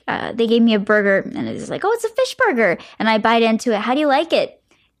were like, they gave me a burger and it was like, oh, it's a fish burger. And I bite into it. How do you like it?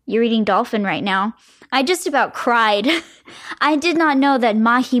 You're eating dolphin right now. I just about cried. I did not know that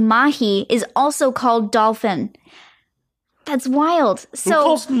mahi-mahi is also called dolphin. That's wild. Who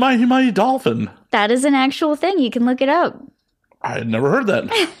calls mahi-mahi dolphin? That is an actual thing. You can look it up. I had never heard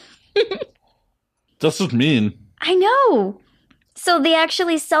that. That's just mean. I know. So they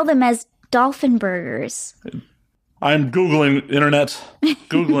actually sell them as dolphin burgers. I'm Googling internet.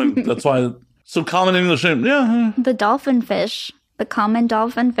 Googling. That's why. So common English name. Yeah. The dolphin fish. The common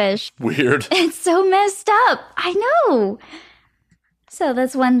dolphin fish. Weird. It's so messed up. I know. So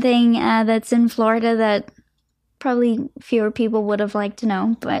that's one thing that's in Florida that probably fewer people would have liked to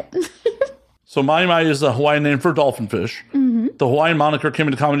know, but... So mai mai is the Hawaiian name for dolphin fish. Mm-hmm. The Hawaiian moniker came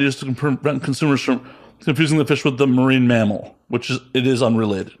into common use to prevent consumers from confusing the fish with the marine mammal, it is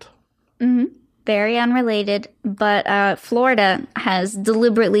unrelated. Mm-hmm. Very unrelated, but Florida has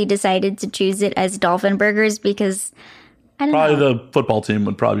deliberately decided to choose it as dolphin burgers because, I don't know. Probably the football team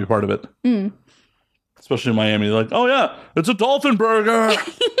would probably be part of it. Mm. Especially in Miami. Like, oh yeah, it's a dolphin burger.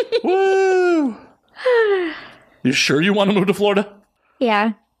 Woo! You sure you want to move to Florida?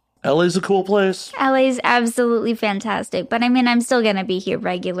 Yeah. LA's a cool place. LA's absolutely fantastic, but I mean, I'm still going to be here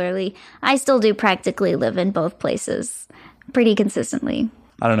regularly. I still do practically live in both places pretty consistently.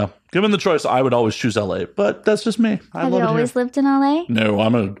 I don't know. Given the choice, I would always choose LA, but that's just me. Have you always lived in LA? No,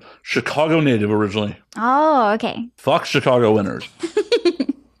 I'm a Chicago native originally. Oh, okay. Fuck Chicago winners.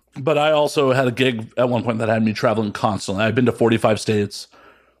 But I also had a gig at one point that had me traveling constantly. I've been to 45 states.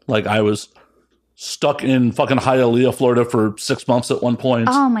 Like, I was stuck in fucking Hialeah, Florida for 6 months at one point.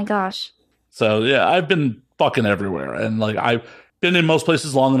 Oh my gosh. So, yeah, I've been fucking everywhere. And, like, I've been in most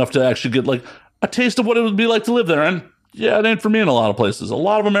places long enough to actually get, like, a taste of what it would be like to live there. And, yeah, it ain't for me in a lot of places. A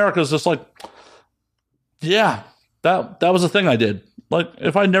lot of America is just like, yeah, that was a thing I did. Like,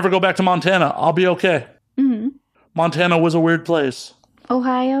 if I never go back to Montana, I'll be okay. Mm-hmm. Montana was a weird place.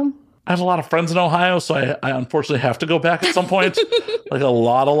 Ohio? I have a lot of friends in Ohio, so I unfortunately have to go back at some point. Like a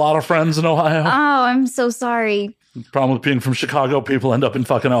lot of friends in Ohio. Oh, I'm so sorry. The problem with being from Chicago, people end up in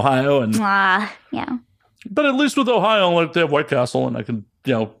fucking Ohio. Yeah. But at least with Ohio, like, they have White Castle, and I can,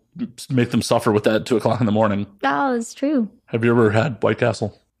 make them suffer with that at 2 o'clock in the morning. Oh, it's true. Have you ever had White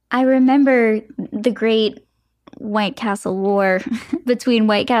Castle? I remember the great White Castle war between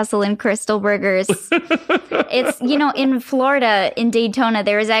White Castle and Crystal Burgers. It's, in Florida, in Daytona,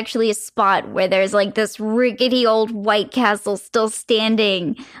 there is actually a spot where there's like this rickety old White Castle still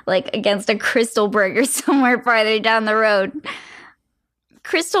standing, like against a Crystal Burger somewhere farther down the road.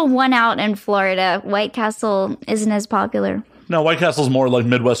 Crystal won out in Florida. White Castle isn't as popular. No, White Castle's more like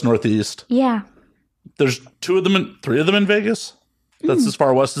Midwest, Northeast. Yeah. There's 3 of them in Vegas. That's as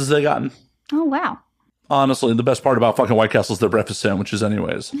far west as they gotten. Oh, wow. Honestly, the best part about fucking White Castle is their breakfast sandwiches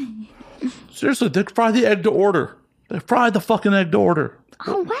anyways. Seriously, they fry the egg to order. They fry the fucking egg to order.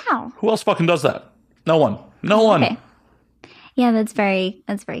 Oh, wow. Who else fucking does that? No one. No one. Okay. Yeah, that's very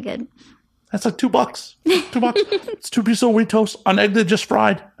good. That's like $2. $2. It's 2 pieces of wheat toast, an egg they just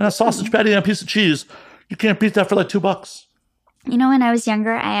fried, and a sausage patty and a piece of cheese. You can't beat that for like $2. When I was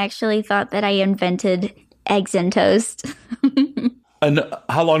younger, I actually thought that I invented eggs and toast. And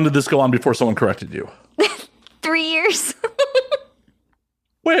how long did this go on before someone corrected you? 3 years.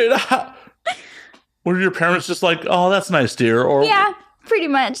 Wait, were your parents just like, oh, that's nice, dear? Or yeah, pretty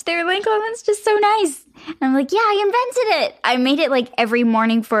much. They were like, oh, that's just so nice. And I'm like, yeah, I invented it. I made it like every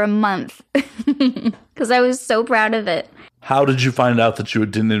morning for a month because I was so proud of it. How did you find out that you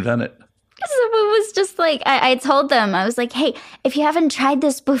didn't invent it? So it was just like, I told them, I was like, hey, if you haven't tried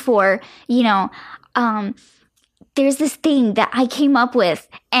this before, there's this thing that I came up with,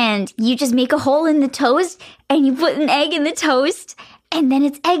 and you just make a hole in the toast, and you put an egg in the toast, and then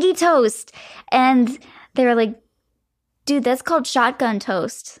it's eggy toast. And they were like, dude, that's called shotgun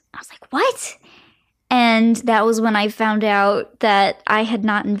toast. I was like, what? And that was when I found out that I had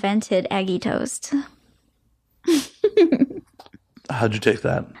not invented eggy toast. How'd you take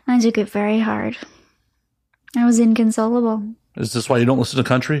that? I took it very hard. I was inconsolable. Is this why you don't listen to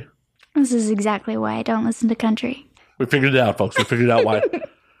country? This is exactly why I don't listen to country. We figured it out, folks. We figured out why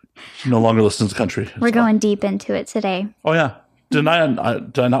she no longer listens to country. We're going deep into it today. Oh, yeah. Did I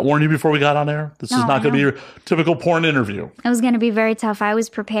not warn you before we got on air? This is not going to be your typical porn interview. It was going to be very tough. I was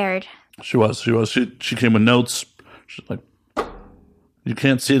prepared. She was. She came with notes. She's like, you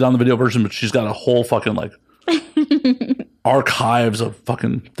can't see it on the video version, but she's got a whole fucking like archives of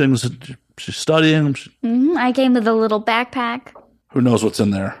fucking things that she's studying. I came with a little backpack. Who knows what's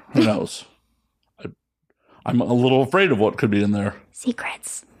in there? Who knows? I'm a little afraid of what could be in there.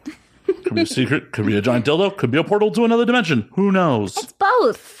 Secrets. Could be a secret. Could be a giant dildo. Could be a portal to another dimension. Who knows? It's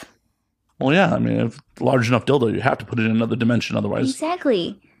both. Well, yeah. I mean, if large enough dildo, you have to put it in another dimension. Otherwise,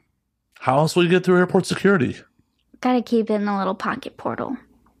 exactly. How else will you get through airport security? Gotta keep it in a little pocket portal.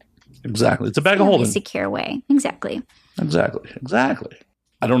 Exactly. It's a bag of holding. A secure way. Exactly.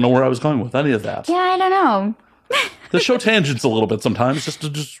 I don't know where I was going with any of that. Yeah, I don't know. The show tangents a little bit sometimes,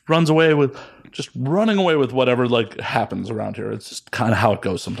 just running away with whatever like happens around here. It's just kind of how it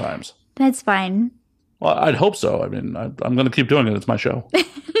goes sometimes. That's fine. Well, I'd hope so. I mean, I'm going to keep doing it. It's my show.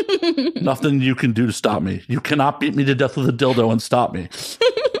 Nothing you can do to stop me. You cannot beat me to death with a dildo and stop me. Is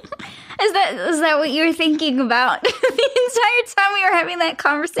that what you were thinking about the entire time we were having that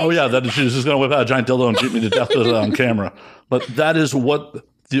conversation? Oh, yeah, that she was just going to whip out a giant dildo and beat me to death with it on camera. But that is what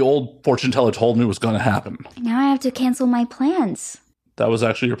the old fortune teller told me was going to happen. Now I have to cancel my plans. That was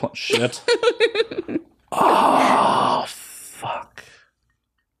actually your plan. Shit. Oh, fuck.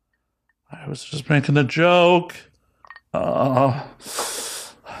 I was just making a joke. Little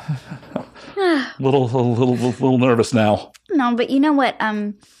nervous now. No, but you know what?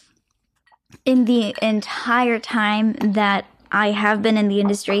 In the entire time that I have been in the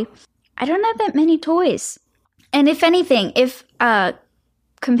industry, I don't have that many toys. And if anything,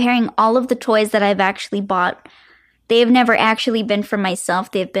 comparing all of the toys that I've actually bought, they have never actually been for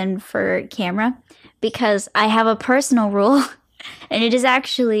myself. They've been for camera, because I have a personal rule, and it is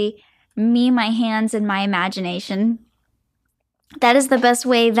actually me, my hands, and my imagination. That is the best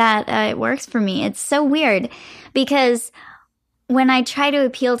way that it works for me. It's so weird, because when I try to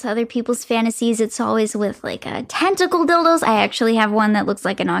appeal to other people's fantasies, it's always with like tentacle dildos. I actually have one that looks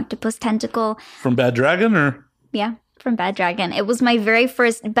like an octopus tentacle. From Bad Dragon, or? Yeah, from Bad Dragon. It was my very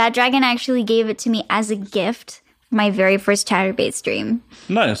first. Bad Dragon actually gave it to me as a gift. My very first Chaturbate stream.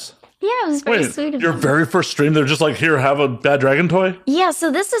 Nice. Yeah, it was very sweet of your them. very first stream, they're just like, here, have a Bad Dragon toy? Yeah, so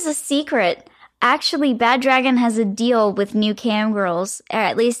this is a secret. Actually, Bad Dragon has a deal with New Cam Girls, or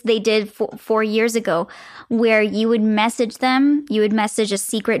at least they did 4 years ago, where you would message them, you would message a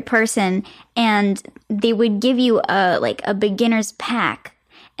secret person, and they would give you a beginner's pack.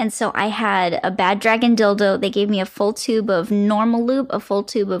 And so I had a Bad Dragon dildo. They gave me a full tube of normal lube, a full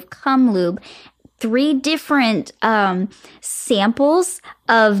tube of cum lube, 3 different samples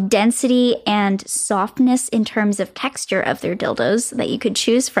of density and softness in terms of texture of their dildos that you could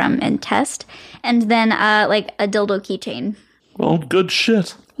choose from and test. And then like a dildo keychain. Well, good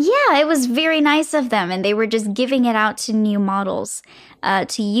shit. Yeah, it was very nice of them. And they were just giving it out to new models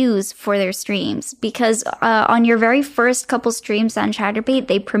to use for their streams. Because on your very first couple streams on Chaturbate,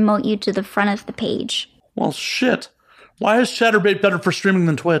 they promote you to the front of the page. Well, shit. Why is Chaturbate better for streaming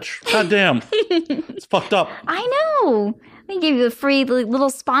than Twitch? God damn. It's fucked up. I know. They give you a free little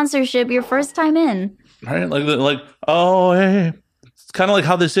sponsorship your first time in. Right? Like, oh, hey. It's kind of like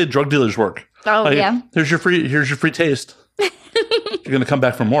how they say drug dealers work. Oh, like, yeah. Here's your free taste. You're going to come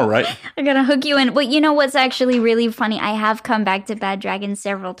back for more, right? I'm going to hook you in. But you know what's actually really funny? I have come back to Bad Dragon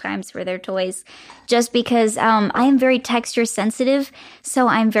several times for their toys. Just because I am very texture sensitive. So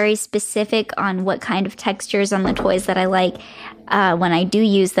I'm very specific on what kind of textures on the toys that I like when I do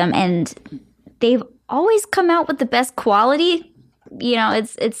use them. And they've always come out with the best quality. You know,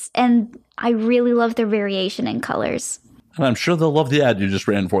 and I really love their variation in colors. And I'm sure they'll love the ad you just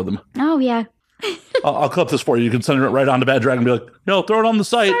ran for them. Oh, yeah. I'll clip this for you. You can send it right on to Bad Dragon and be like, yo, throw it on the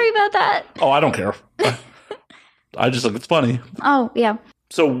site. Sorry about that. Oh, I don't care. I just think it's funny. Oh, yeah.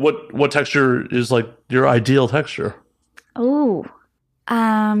 So what texture is like your ideal texture? Oh,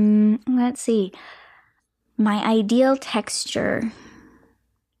 let's see. My ideal texture.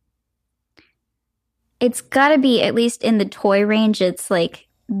 It's gotta be, at least in the toy range, it's like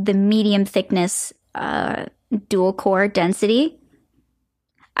the medium thickness, dual core density.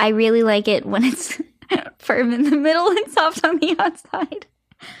 I really like it when it's firm in the middle and soft on the outside.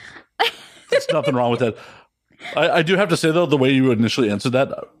 There's nothing wrong with that. I do have to say, though, the way you initially answered that,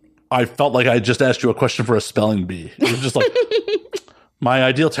 I felt like I just asked you a question for a spelling bee. You're just like, my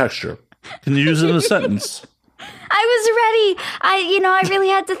ideal texture. Can you use it in a sentence? I was ready. I really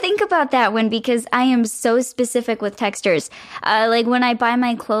had to think about that one because I am so specific with textures. Like when I buy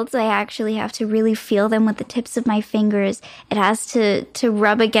my clothes, I actually have to really feel them with the tips of my fingers. It has to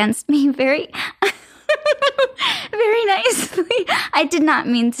rub against me very, very nicely. I did not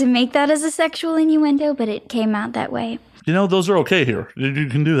mean to make that as a sexual innuendo, but it came out that way. You know, those are okay here. You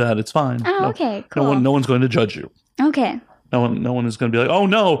can do that. It's fine. Oh, okay, cool. No one's going to judge you. Okay. No one is going to be like, oh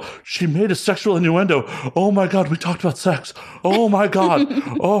no, she made a sexual innuendo. Oh my God, we talked about sex. Oh my God.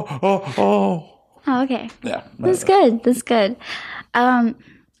 Oh. Oh, okay. Yeah. That's good. That's good.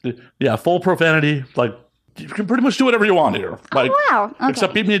 Yeah, full profanity. Like, you can pretty much do whatever you want here. Like, oh, wow. Okay.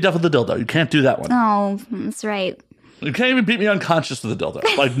 Except beat me to death with the dildo. You can't do that one. Oh, that's right. You can't even beat me unconscious with the dildo.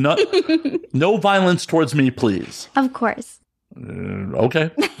 Like, no violence towards me, please. Of course.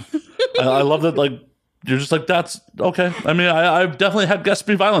 Okay. I love that, like, you're just like, that's okay. I mean, I've definitely had guests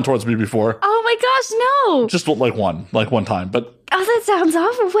be violent towards me before. Oh my gosh, no. Just like one time, but. Oh, that sounds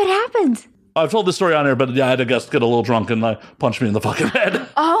awful. What happened? I've told this story on air, but yeah, I had a guest get a little drunk and punched me in the fucking head.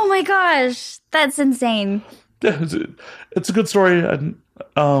 Oh my gosh, that's insane. Yeah, it's a good story. And,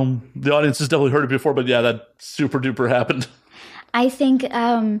 the audience has definitely heard it before, but yeah, that super duper happened. I think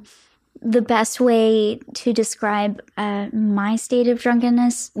the best way to describe my state of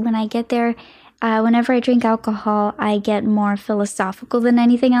drunkenness when I get there, whenever I drink alcohol, I get more philosophical than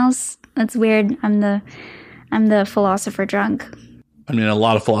anything else. That's weird. I'm the philosopher drunk. I mean, a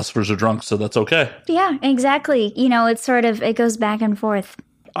lot of philosophers are drunk, so that's okay. Yeah, exactly. It's sort of, it goes back and forth.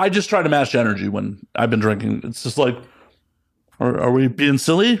 I just try to match energy when I've been drinking. It's just like, are we being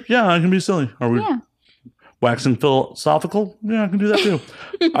silly? Yeah, I can be silly. Are we waxing philosophical? Yeah, I can do that too.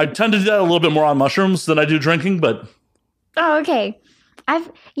 I tend to do that a little bit more on mushrooms than I do drinking, but... Oh, okay.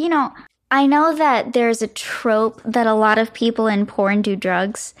 I know that there's a trope that a lot of people in porn do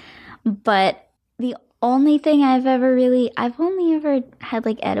drugs, but the only thing I've only ever had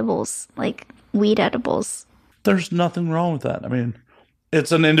like edibles, like weed edibles. There's nothing wrong with that. I mean,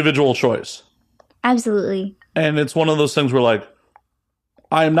 it's an individual choice. Absolutely. And it's one of those things where, like,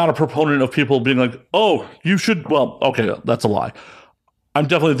 I am not a proponent of people being like, oh, you should, well, okay, that's a lie. I'm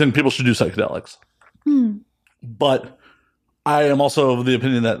definitely thinking people should do psychedelics. But I am also of the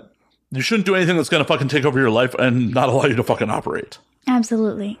opinion that you shouldn't do anything that's going to fucking take over your life and not allow you to fucking operate.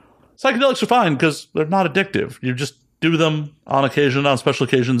 Absolutely. Psychedelics are fine because they're not addictive. You just do them on occasion, on special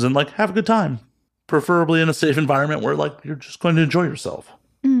occasions, and, like, have a good time. Preferably in a safe environment where, like, you're just going to enjoy yourself.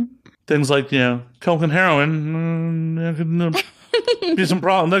 Things like, coke and heroin, that can be some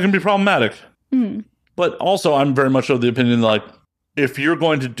problem. That can be problematic. But also, I'm very much of the opinion that, like, if you're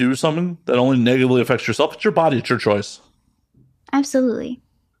going to do something that only negatively affects yourself, it's your body, it's your choice. Absolutely.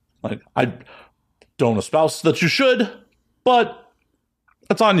 Like, I don't espouse that you should, but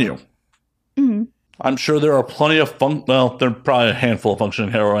it's on you. I'm sure there are plenty of there are probably a handful of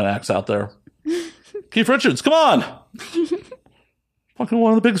functioning heroin addicts out there. Keith Richards, come on! Fucking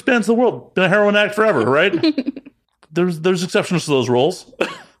one of the biggest bands in the world. Been a heroin addict forever, right? There's exceptions to those rules.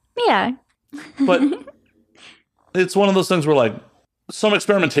 Yeah. But it's one of those things where, like, some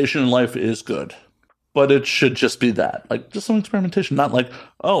experimentation in life is good. But it should just be that. Like, just some experimentation. Not like,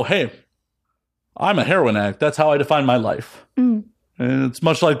 oh, hey, I'm a heroin addict. That's how I define my life. And it's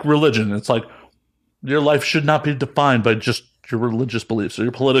much like religion. It's like, your life should not be defined by just your religious beliefs or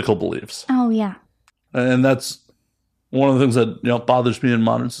your political beliefs. Oh, yeah. And that's one of the things that bothers me in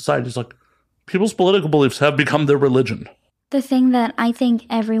modern society is, like, people's political beliefs have become their religion. The thing that I think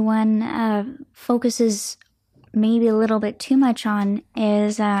everyone focuses maybe a little bit too much on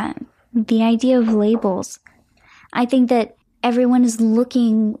is the idea of labels. I think that everyone is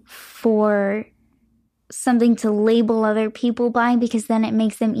looking for something to label other people by because then it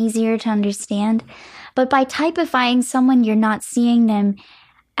makes them easier to understand. But by typifying someone, you're not seeing them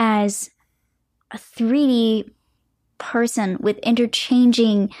as a 3D person with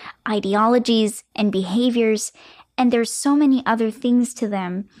interchanging ideologies and behaviors, and there's so many other things to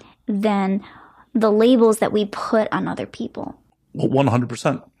them than the labels that we put on other people.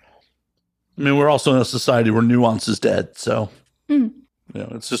 100%. I mean, we're also in a society where nuance is dead, so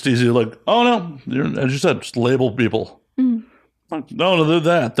it's just easy to, like, oh no, as you said, just label people. Like, no, they're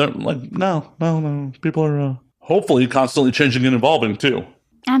that. They're like, no. People are hopefully constantly changing and evolving too.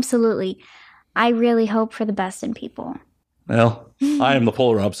 Absolutely. I really hope for the best in people. Well, I am the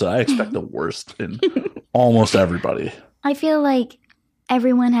polar opposite. I expect the worst in almost everybody. I feel like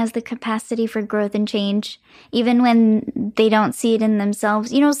everyone has the capacity for growth and change, even when they don't see it in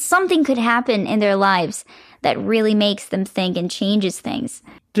themselves. Something could happen in their lives that really makes them think and changes things.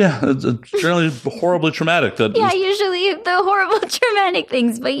 Yeah, it's generally horribly traumatic. Usually the horrible traumatic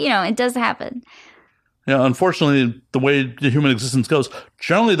things, but it does happen. Yeah, unfortunately, the way the human existence goes,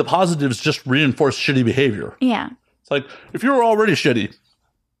 generally the positives just reinforce shitty behavior. Yeah. It's like, if you were already shitty,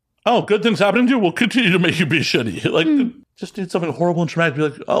 oh, good things happening to you will continue to make you be shitty. Like, just need something horrible and traumatic to be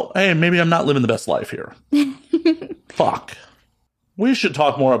like, oh, hey, maybe I'm not living the best life here. Fuck. We should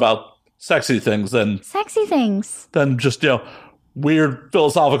talk more about sexy things than just, weird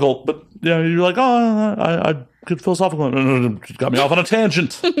philosophical, but, you're like, oh, I good philosophical. Got me off on a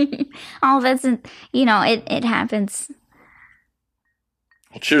tangent. Oh, that's, it happens.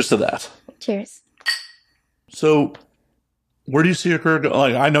 Well, cheers to that. Cheers. So, where do you see your career go?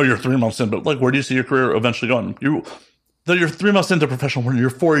 Like, I know you're 3 months in, but, like, where do you see your career eventually going? You're 3 months into professional when you're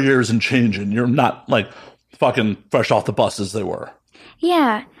 4 years and change, and you're not, like, fucking fresh off the bus as they were.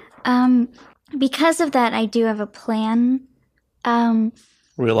 Yeah. Because of that, I do have a plan. Are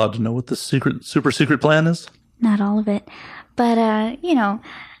we allowed to know what the super secret plan is? Not all of it. But,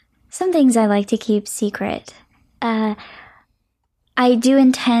 some things I like to keep secret. I do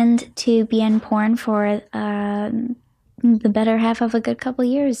intend to be in porn for the better half of a good couple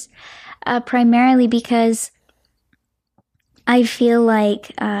years, primarily because I feel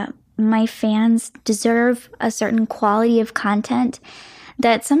like my fans deserve a certain quality of content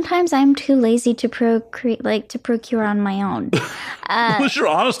that sometimes I'm too lazy to procure on my own. At least you're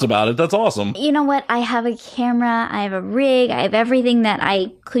honest about it. That's awesome. You know what? I have a camera, I have a rig, I have everything that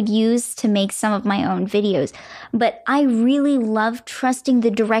I could use to make some of my own videos. But I really love trusting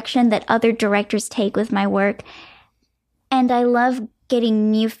the direction that other directors take with my work. And I love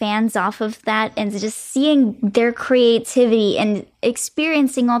getting new fans off of that and just seeing their creativity and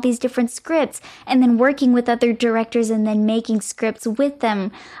experiencing all these different scripts and then working with other directors and then making scripts with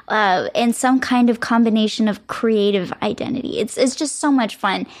them in some kind of combination of creative identity. It's just so much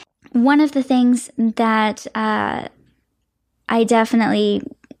fun. One of the things that I definitely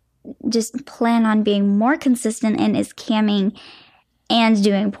just plan on being more consistent in is camming and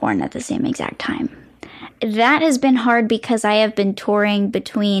doing porn at the same exact time. That has been hard because I have been touring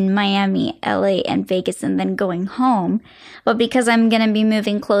between Miami, LA, and Vegas and then going home. But because I'm going to be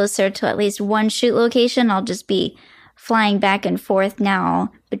moving closer to at least one shoot location, I'll just be flying back and forth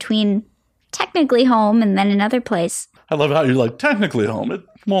now between technically home and then another place. I love how you're like, technically home. It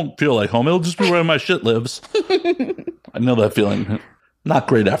won't feel like home. It'll just be where my shit lives. I know that feeling. Not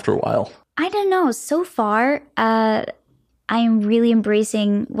great after a while. I don't know. So far, I am really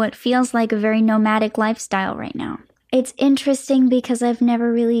embracing what feels like a very nomadic lifestyle right now. It's interesting because I've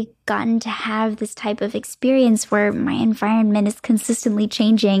never really gotten to have this type of experience where my environment is consistently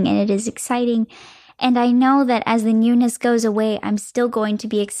changing and it is exciting. And I know that as the newness goes away, I'm still going to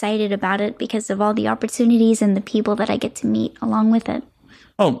be excited about it because of all the opportunities and the people that I get to meet along with it.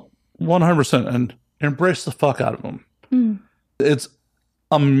 Oh, 100%. And embrace the fuck out of them. It's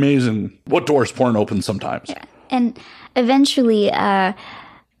amazing what doors porn opens sometimes. Yeah. And eventually, after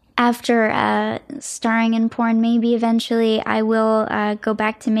starring in porn, maybe eventually I will go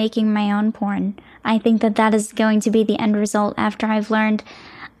back to making my own porn. I think that is going to be the end result after I've learned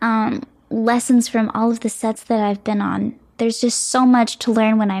lessons from all of the sets that I've been on. There's just so much to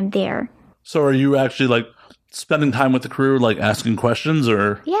learn when I'm there. So are you actually like spending time with the crew, like asking questions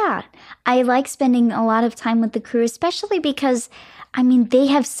or? Yeah, I like spending a lot of time with the crew, especially because, I mean, they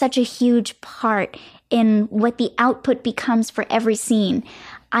have such a huge part in what the output becomes for every scene.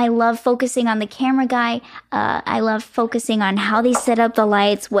 I love focusing on the camera guy. I love focusing on how they set up the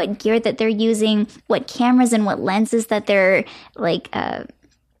lights, what gear that they're using, what cameras and what lenses that they're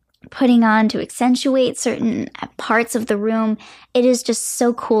putting on to accentuate certain parts of the room. It is just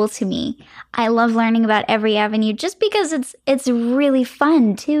so cool to me. I love learning about every avenue just because it's really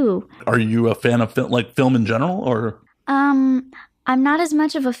fun too. Are you a fan of film in general, or? I'm not as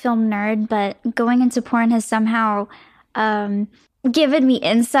much of a film nerd, but going into porn has somehow given me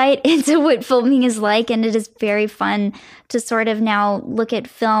insight into what filming is like, and it is very fun to sort of now look at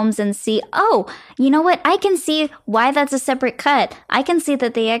films and see, oh, you know what? I can see why that's a separate cut. I can see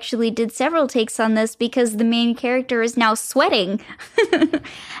that they actually did several takes on this because the main character is now sweating.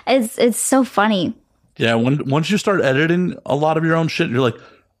 It's so funny. Yeah, once you start editing a lot of your own shit, you're like,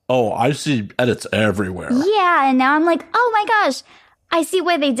 oh, I see edits everywhere. Yeah, and now I'm like, oh my gosh, I see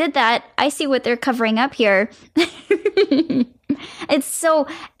why they did that. I see what they're covering up here.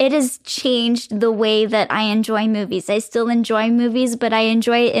 It has changed the way that I enjoy movies. I still enjoy movies, but I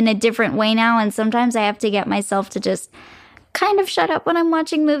enjoy it in a different way now, and sometimes I have to get myself to just kind of shut up when I'm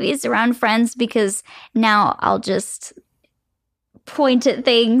watching movies around friends because now I'll just point at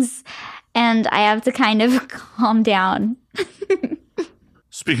things and I have to kind of calm down.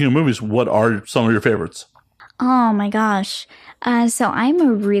 Speaking of movies, what are some of your favorites? Oh my gosh. So I'm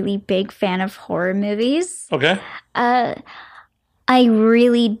a really big fan of horror movies. Okay. I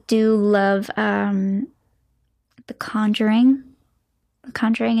really do love The Conjuring. The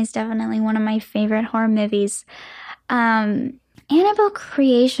Conjuring is definitely one of my favorite horror movies. Annabelle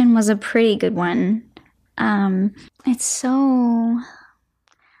Creation was a pretty good one. I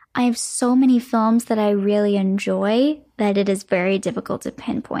have so many films that I really enjoy that it is very difficult to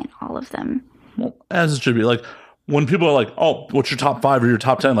pinpoint all of them. Well, as it should be. Like, when people are like, oh, what's your top 5 or your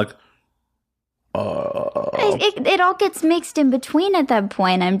top 10? Like, It all gets mixed in between at that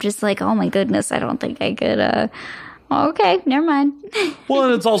point. I'm just like, oh my goodness, I don't think I could, okay, never mind. Well,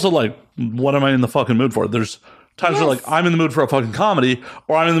 and it's also like, what am I in the fucking mood for? There's times where like, I'm in the mood for a fucking comedy,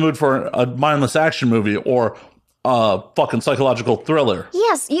 or I'm in the mood for a mindless action movie, or a fucking psychological thriller.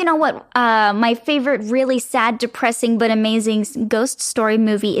 Yes, you know what? My favorite really sad, depressing, but amazing ghost story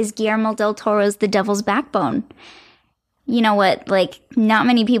movie is Guillermo del Toro's The Devil's Backbone. You know what? Like, not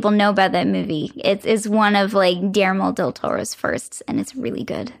many people know about that movie. It's one of, like, Guillermo del Toro's firsts, and it's really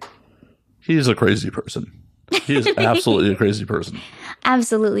good. He's a crazy person. He is absolutely a crazy person.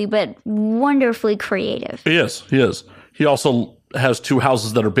 Absolutely, but wonderfully creative. He is. He is. He also has 2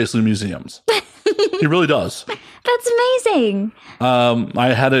 houses that are basically museums. He really does. That's amazing.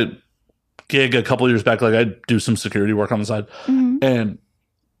 I had a gig a couple years back. Like, I do some security work on the side. And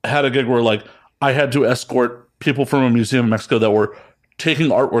had a gig where, like, I had to escort people from a museum in Mexico that were taking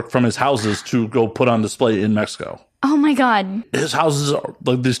artwork from his houses to go put on display in Mexico. Oh, my God. His houses are,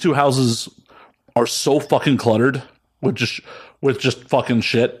 like, these 2 houses are so fucking cluttered with just fucking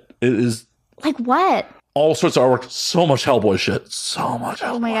shit. It is Like what? all sorts of artwork, so much Hellboy shit. So much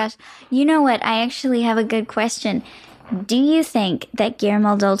Hellboy. Oh my gosh. You know what? I actually have a good question. Do you think that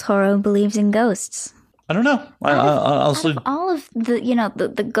Guillermo del Toro believes in ghosts? I don't know. I honestly, Out of all of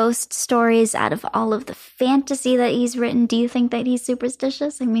the, the ghost stories, out of all of the fantasy that he's written, do you think that he's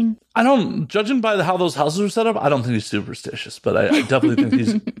superstitious? I mean, I don't, judging by how those houses are set up, I don't think he's superstitious, but I definitely think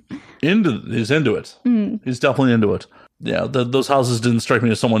he's into it. He's definitely into it. Yeah, those houses didn't strike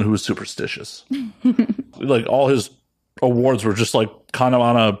me as someone who was superstitious. Like, all his awards were just, like, kind of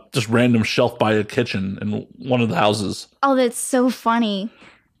on a just random shelf by a kitchen in one of the houses. oh, that's so funny.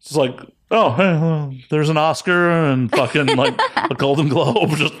 It's like, oh, hey, well, there's an Oscar and fucking, like, a Golden Globe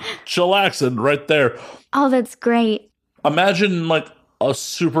just chillaxing right there. Oh, that's great. Imagine, like, a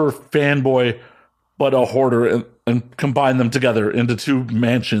super fanboy but a hoarder and combine them together into 2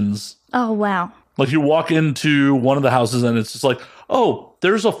 mansions. Oh, wow. Like, you walk into one of the houses and it's just like, oh,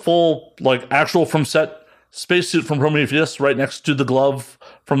 there's a full, like, actual from set spacesuit from Prometheus right next to the glove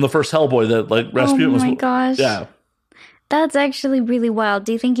from the first Hellboy that, like, Rasputin was. Oh my gosh. Yeah. That's actually really wild.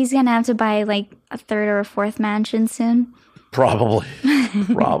 Do you think he's going to have to buy, like, a 3rd or a 4th mansion soon? Probably.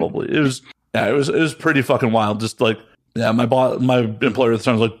 Probably. It was pretty fucking wild. Just, like, yeah, my employer at the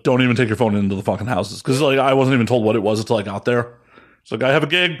time was like, don't even take your phone into the fucking houses. Because, like, I wasn't even told what it was until I got there. It's like, I have a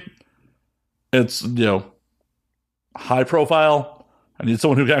gig. It's, high profile. I need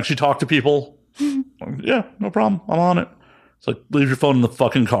someone who can actually talk to people. Yeah, no problem. I'm on it. It's like, leave your phone in the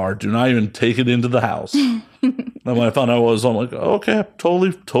fucking car. Do not even take it into the house. Then when I found out what it was, I'm like, okay,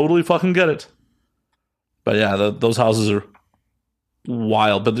 totally fucking get it. But yeah, those houses are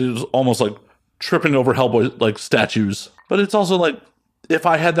wild. But it was almost like tripping over Hellboy, like, statues. But it's also like, if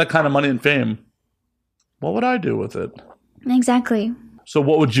I had that kind of money and fame, what would I do with it? Exactly. So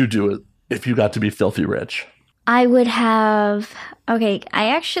what would you do if you got to be filthy rich? I would have... Okay, I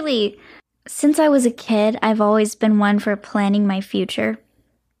actually... Since I was a kid, I've always been one for planning my future.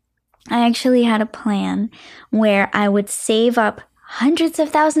 I actually had a plan where I would save up hundreds of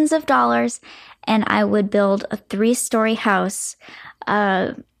thousands of dollars and I would build a 3-story house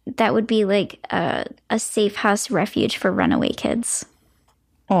that would be like a safe house refuge for runaway kids.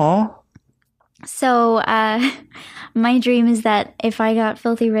 Aw. So my dream is that if I got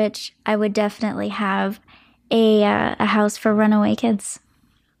filthy rich, I would definitely have a house for runaway kids.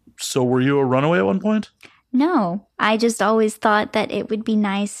 So were you a runaway at one point? No, I just always thought that it would be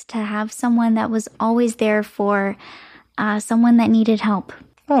nice to have someone that was always there for someone that needed help.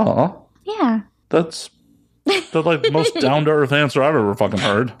 Aw. Yeah. That's the, like, most down-to-earth answer I've ever fucking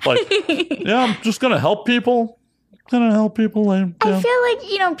heard. Like, yeah, I'm just gonna help people. Like, yeah. I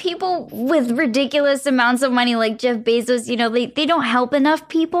feel like, people with ridiculous amounts of money like Jeff Bezos, they don't help enough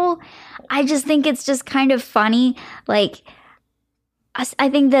people. I just think it's just kind of funny. Like, I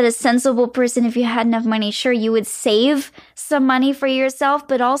think that a sensible person, if you had enough money, sure, you would save some money for yourself,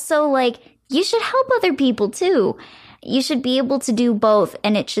 but also, like, you should help other people too. You should be able to do both,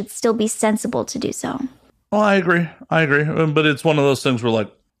 and it should still be sensible to do so. Well, I agree. But it's one of those things where, like,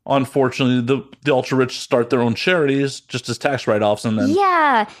 unfortunately, the ultra-rich start their own charities just as tax write-offs and then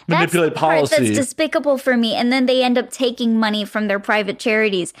manipulate policy. That's despicable for me. And then they end up taking money from their private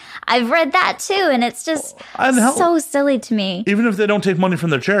charities. I've read that too, and it's just so silly to me. Even if they don't take money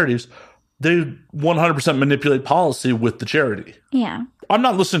from their charities, they 100% manipulate policy with the charity. Yeah. I'm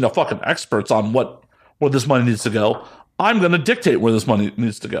not listening to fucking experts on where this money needs to go. I'm going to dictate where this money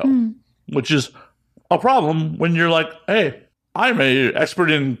needs to go, which is a problem when you're like, hey, I'm a expert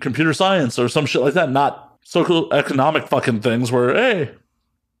in computer science or some shit like that, not social economic fucking things where, hey,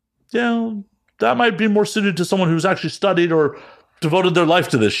 that might be more suited to someone who's actually studied or devoted their life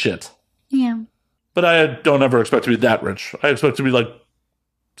to this shit. Yeah. But I don't ever expect to be that rich. I expect to be, like,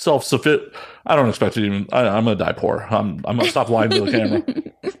 self-sufficient. I don't expect to even, I'm going to die poor. I'm going to stop lying to the camera.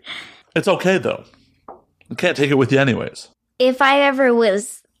 It's okay, though. You can't take it with you anyways. If I ever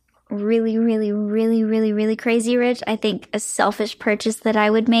was really, really, really, really, really crazy rich, I think a selfish purchase that I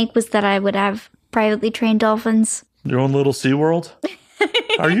would make was that I would have privately trained dolphins. Your own little SeaWorld?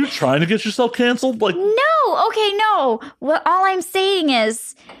 Are you trying to get yourself canceled? Like, No, okay, no. Well, all I'm saying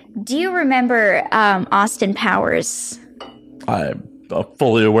is, do you remember Austin Powers? I'm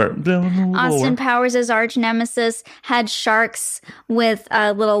fully aware. Austin Powers' arch nemesis had sharks with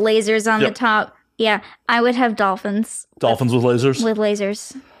little lasers on the top. Yeah, I would have dolphins. Dolphins with lasers? With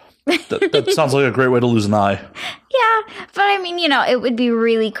lasers. That sounds like a great way to lose an eye. Yeah, but I mean, it would be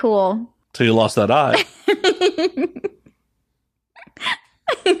really cool. Till you lost that eye.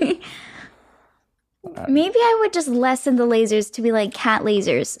 Maybe I would just lessen the lasers to be like cat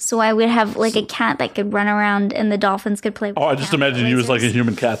lasers. So I would have like a cat that could run around and the dolphins could play with I just imagine you as like a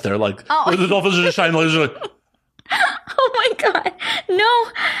human cat there. Like, the dolphins are just shining lasers like... Oh my god. No,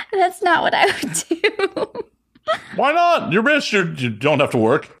 that's not what I would do. Why not? You're rich. You don't have to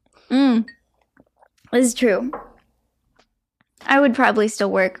work. It's true. I would probably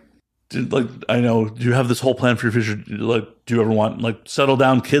still work. I know, do you have this whole plan for your future? Like, do you ever want, like, settle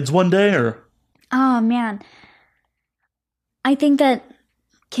down kids one day, or? Oh, man. I think that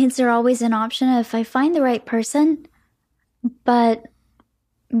kids are always an option if I find the right person. But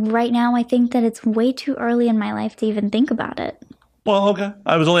right now, I think that it's way too early in my life to even think about it. Well, okay.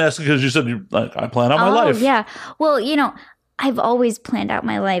 I was only asking because you said I plan out my life. Oh, yeah. Well, I've always planned out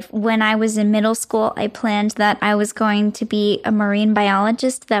my life. When I was in middle school, I planned that I was going to be a marine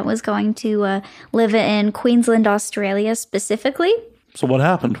biologist that was going to live in Queensland, Australia specifically. So what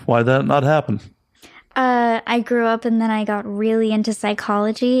happened? Why did that not happen? I grew up and then I got really into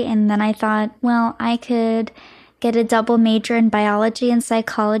psychology. And then I thought, well, I could get a double major in biology and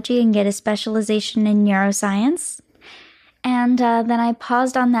psychology and get a specialization in neuroscience. And then I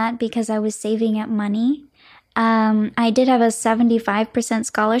paused on that because I was saving up money. I did have a 75%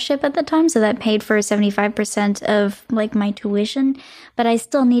 scholarship at the time, so that paid for 75% of like my tuition, but I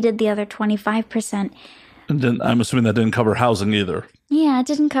still needed the other 25%. And then I'm assuming that didn't cover housing either. Yeah, it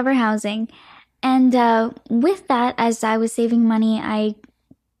didn't cover housing. And with that, as I was saving money,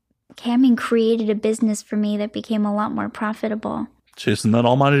 Camming created a business for me that became a lot more profitable. Chasing that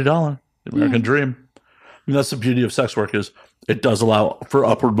almighty dollar, the American dream. I mean, that's the beauty of sex work, is it does allow for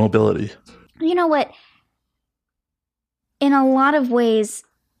upward mobility. You know what? In a lot of ways,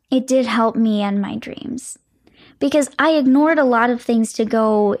 it did help me and my dreams. Because I ignored a lot of things to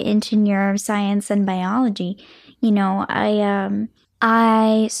go into neuroscience and biology.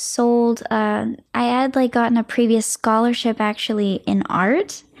 I sold, I had like gotten a previous scholarship actually in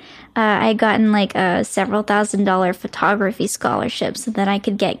art. I had gotten like a several $1,000 photography scholarship so that I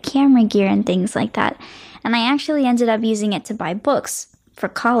could get camera gear and things like that. And I actually ended up using it to buy books for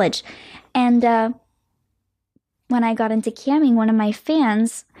college. And when I got into camming, one of my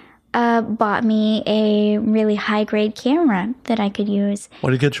fans bought me a really high-grade camera that I could use.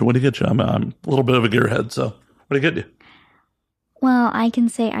 What did he get you? I'm a little bit of a gearhead, so what did he get you? Well, I can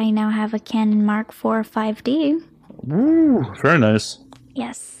say I now have a Canon Mark IV 5D. Ooh, very nice.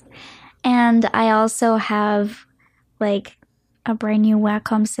 Yes. And I also have, like, a brand new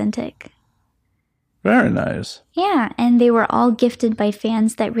Wacom Cintiq. Very nice. Yeah, and they were all gifted by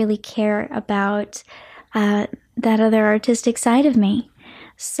fans that really care about that other artistic side of me.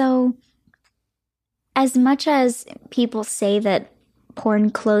 So, as much as people say that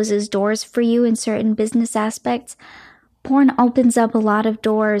porn closes doors for you in certain business aspects, porn opens up a lot of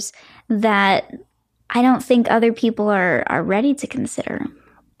doors that I don't think other people are ready to consider.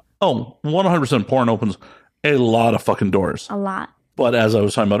 Oh, 100% porn opens a lot of fucking doors. A lot. But as I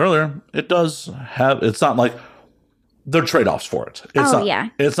was talking about earlier, it does have, it's not like, there are trade-offs for it.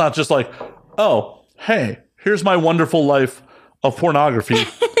 It's not just like, oh, hey, here's my wonderful life of pornography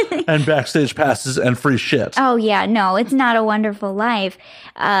and backstage passes and free shit. Oh, yeah. No, it's not a wonderful life.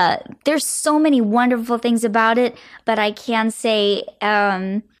 There's so many wonderful things about it, but I can say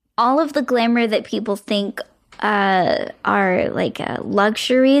all of the glamour that people think are like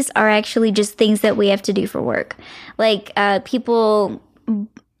luxuries are actually just things that we have to do for work. Like people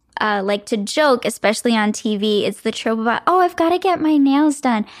like to joke, especially on TV. It's the trope about, oh, I've got to get my nails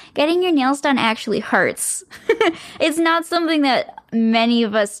done. Getting your nails done actually hurts. It's not something that many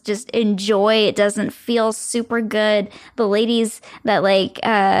of us just enjoy. It doesn't feel super good. The ladies that like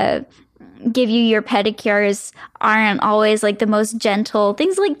give you your pedicures aren't always like the most gentle,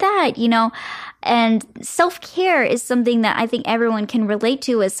 things like that, And self-care is something that I think everyone can relate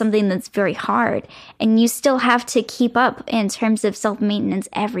to as something that's very hard. And you still have to keep up in terms of self-maintenance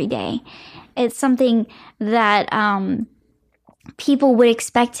every day. It's something that people would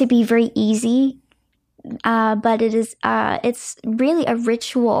expect to be very easy. But it's really a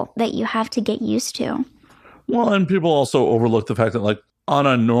ritual that you have to get used to. Well, and people also overlook the fact that like on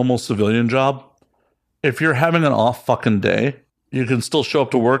a normal civilian job, if you're having an off fucking day, you can still show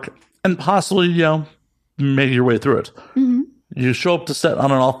up to work and possibly, make your way through it. Mm-hmm. You show up to set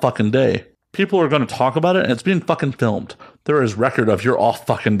on an off fucking day, people are going to talk about it, and it's being fucking filmed. There is record of your off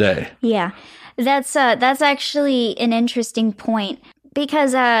fucking day. Yeah, that's actually an interesting point,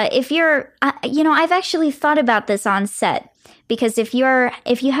 because if you're, I've actually thought about this on set. Because if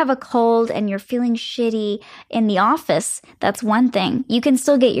you have a cold and you're feeling shitty in the office, that's one thing. You can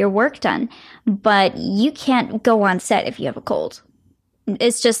still get your work done, but you can't go on set if you have a cold.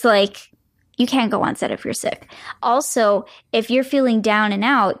 It's just like, you can't go on set if you're sick. Also, if you're feeling down and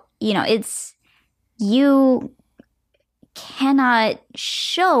out, you cannot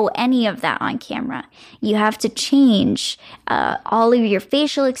show any of that on camera. You have to change all of your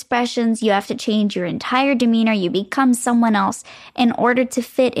facial expressions. You have to change your entire demeanor. You become someone else in order to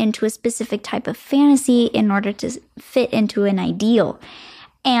fit into a specific type of fantasy, in order to fit into an ideal.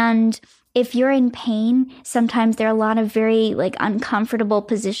 And if you're in pain, sometimes there are a lot of very uncomfortable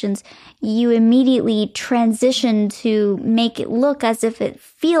positions. You immediately transition to make it look as if it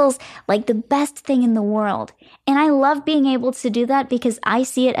feels like the best thing in the world. And I love being able to do that because I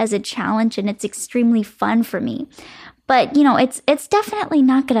see it as a challenge and it's extremely fun for me. But, it's definitely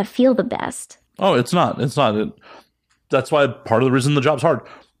not going to feel the best. Oh, it's not. That's why part of the reason the job's hard.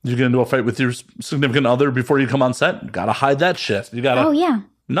 You get into a fight with your significant other before you come on set. You got to hide that shit. You got to. Oh, yeah.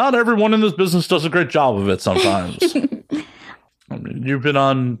 Not everyone in this business does a great job of it sometimes. I mean, you've been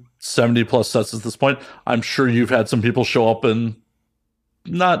on 70 plus sets at this point. I'm sure you've had some people show up and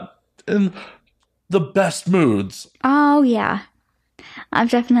not in the best moods. Oh, yeah. I've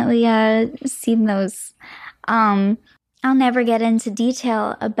definitely seen those. I'll never get into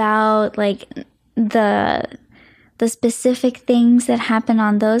detail about the specific things that happen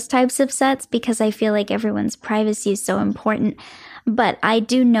on those types of sets because I feel like everyone's privacy is so important. But I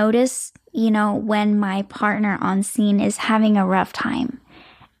do notice, when my partner on scene is having a rough time.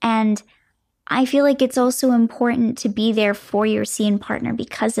 And I feel like it's also important to be there for your scene partner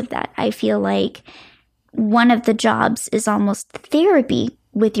because of that. I feel like one of the jobs is almost therapy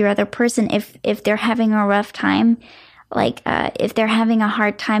with your other person if they're having a rough time. If they're having a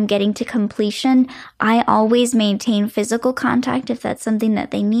hard time getting to completion, I always maintain physical contact if that's something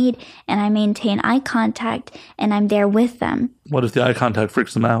that they need, and I maintain eye contact, and I'm there with them. What if the eye contact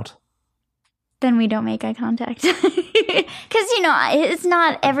freaks them out? Then we don't make eye contact. Because, it's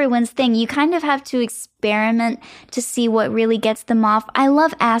not everyone's thing. You kind of have to experiment to see what really gets them off. I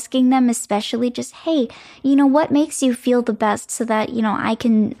love asking them, especially just, hey, what makes you feel the best so that, I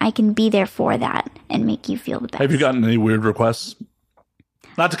can be there for that and make you feel the best. Have you gotten any weird requests?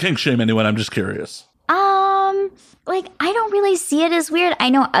 Not to kink shame anyone, I'm just curious. I don't really see it as weird. I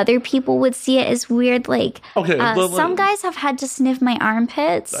know other people would see it as weird. Some guys have had to sniff my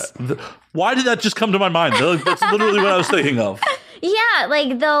armpits. Why did that just come to my mind? That's literally what I was thinking of.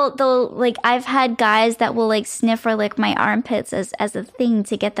 Yeah, they'll I've had guys that will sniff or lick my armpits as a thing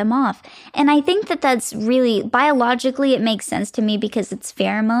to get them off. And I think that that's really, biologically, it makes sense to me because it's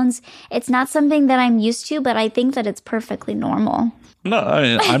pheromones. It's not something that I'm used to, but I think that it's perfectly normal. No, I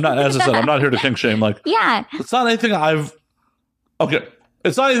mean, I'm not, as I said, I'm not here to kink shame. Yeah. It's not anything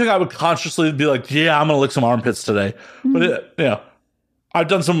it's not anything I would consciously be like, yeah, I'm going to lick some armpits today. Mm-hmm. But, I've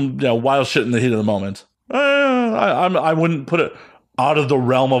done some wild shit in the heat of the moment. I wouldn't put it out of the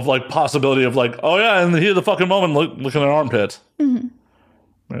realm of possibility of oh yeah, in the heat of the fucking moment, looking at an armpit.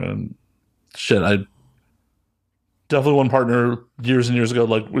 Mm-hmm. And shit, I definitely one partner years and years ago,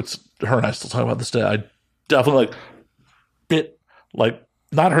 it's her and I still talk about this day. I definitely bit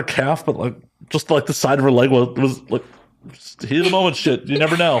not her calf, but just the side of her leg was just heat of the moment shit. You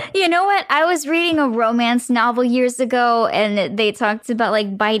never know. You know what? I was reading a romance novel years ago, and they talked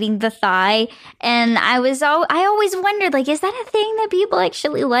about biting the thigh, and I always wondered is that a thing that people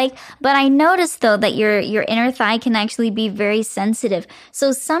actually like? But I noticed though that your inner thigh can actually be very sensitive.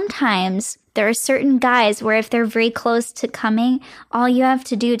 So sometimes there are certain guys where if they're very close to coming, all you have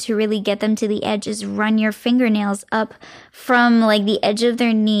to do to really get them to the edge is run your fingernails up from the edge of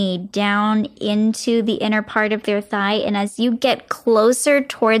their knee down into the inner part of their thigh. And as you get closer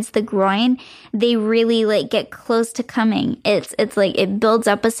towards the groin, they really get close to coming. It's it builds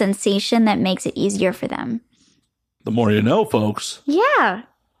up a sensation that makes it easier for them. The more you know, folks. Yeah.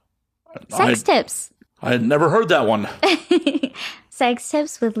 Sex tips. I had never heard that one. Sex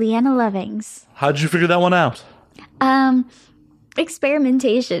tips with Leanna Lovings. How'd you figure that one out?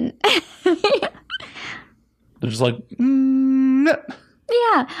 Experimentation. They're just Yeah.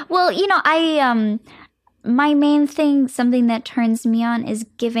 Well, my main thing, something that turns me on, is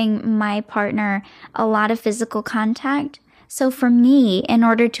giving my partner a lot of physical contact. So for me, in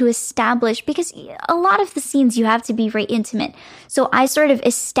order to establish, because a lot of the scenes you have to be very intimate. So I sort of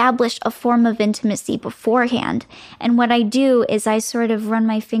establish a form of intimacy beforehand. And what I do is I sort of run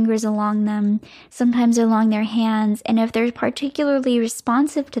my fingers along them, sometimes along their hands. And if they're particularly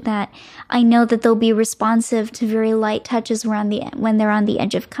responsive to that, I know that they'll be responsive to very light touches when they're on the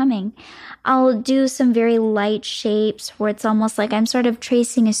edge of coming. I'll do some very light shapes where it's almost like I'm sort of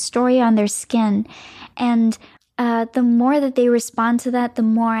tracing a story on their skin. And the more that they respond to that, the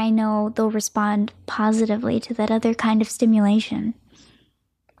more I know they'll respond positively to that other kind of stimulation.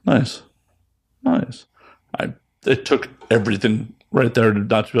 Nice. It took everything right there to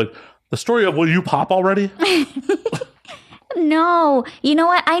not to be like, the story of will you pop already? No. You know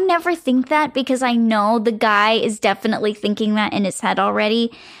what? I never think that because I know the guy is definitely thinking that in his head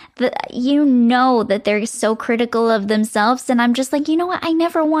already. You know that they're so critical of themselves, and I'm just like, you know what? I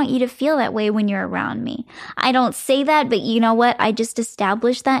never want you to feel that way when you're around me. I don't say that, but you know what? I just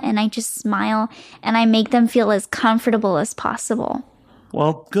establish that, and I just smile, and I make them feel as comfortable as possible.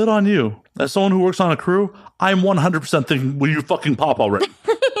 Well, good on you. As someone who works on a crew, I'm 100% thinking, will you fucking pop already?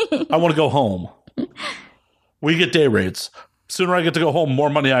 I want to go home. We get day rates. Sooner I get to go home, more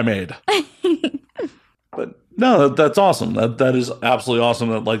money I made. But no, that's awesome. That is absolutely awesome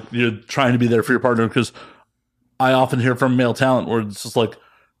that like you're trying to be there for your partner, because I often hear from male talent where it's just like,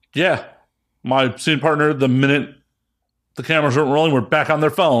 yeah, my scene partner, the minute the cameras aren't rolling, we're back on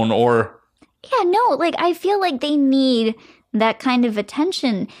their phone or... Yeah, no, like I feel like they need that kind of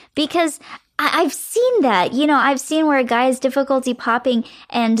attention because I've seen that. You know, I've seen where a guy has difficulty popping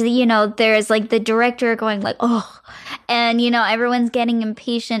and, you know, there's like the director going like, oh, and, you know, everyone's getting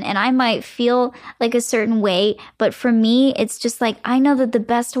impatient and I might feel like a certain way. But for me, it's just like, I know that the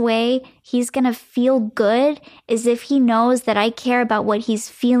best way he's going to feel good is if he knows that I care about what he's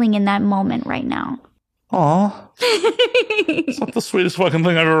feeling in that moment right now. Aw. It's not the sweetest fucking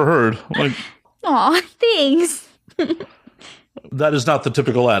thing I've ever heard. Like, aw, thanks. That is not the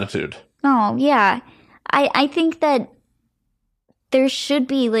typical attitude. Oh, yeah. I think that there should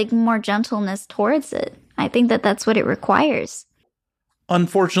be like more gentleness towards it. I think that that's what it requires.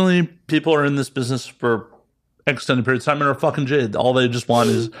 Unfortunately, people are in this business for extended periods of time and are fucking jaded. All they just want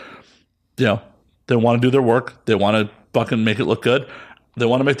is, you know, they want to do their work. They want to fucking make it look good. They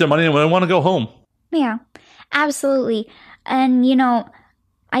want to make their money and they want to go home. Yeah, absolutely. And, you know,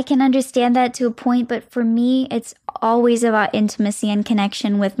 I can understand that to a point, but for me, it's always about intimacy and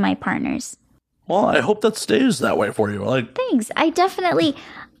connection with my partners. Well, I hope that stays that way for you. Like, thanks.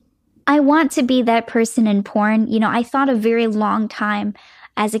 I want to be that person in porn. You know, I thought a very long time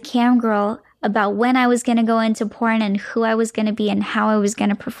as a cam girl about when I was going to go into porn and who I was going to be and how I was going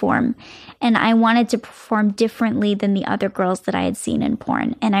to perform. And I wanted to perform differently than the other girls that I had seen in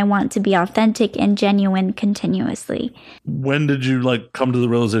porn. And I want to be authentic and genuine continuously. When did you like come to the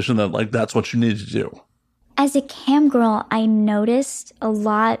realization that like that's what you need to do? As a cam girl, I noticed a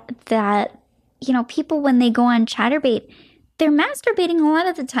lot that, you know, people when they go on Chaturbate, they're masturbating a lot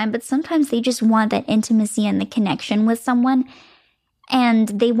of the time, but sometimes they just want that intimacy and the connection with someone. And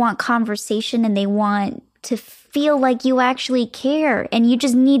they want conversation and they want to feel like you actually care and you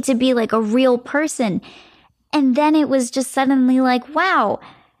just need to be like a real person. And then it was just suddenly like, wow,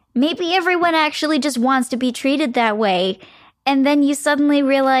 maybe everyone actually just wants to be treated that way. And then you suddenly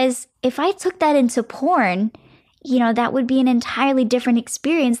realize if I took that into porn, you know, that would be an entirely different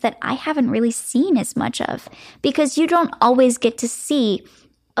experience that I haven't really seen as much of because you don't always get to see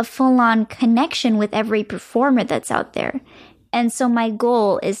a full-on connection with every performer that's out there. And so my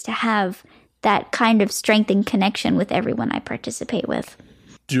goal is to have that kind of strength and connection with everyone I participate with.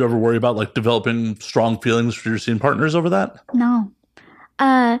 Do you ever worry about like developing strong feelings for your scene partners over that? No.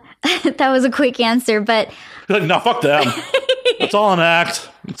 That was a quick answer, but... You're like, no, fuck them. It's all an act.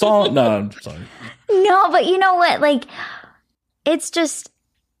 It's all... No, I'm sorry. No, but you know what? Like, it's just...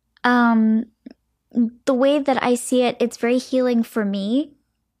 the way that I see it, it's very healing for me.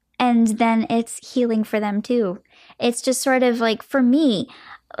 And then it's healing for them too. It's just sort of like, for me,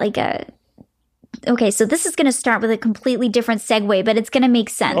 like okay, so this is going to start with a completely different segue, but it's going to make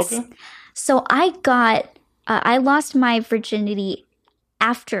sense. Okay. So I lost my virginity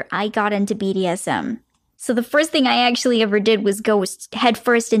after I got into BDSM. So the first thing I actually ever did was go head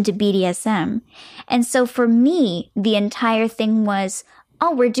first into BDSM. And so for me, the entire thing was,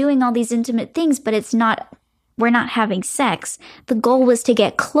 oh, we're doing all these intimate things, but we're not having sex. The goal was to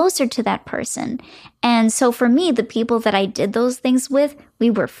get closer to that person. And so for me, the people that I did those things with, we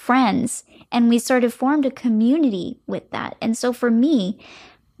were friends and we sort of formed a community with that. And so for me,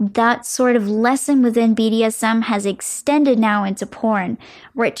 that sort of lesson within BDSM has extended now into porn,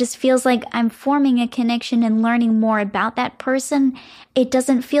 where it just feels like I'm forming a connection and learning more about that person. It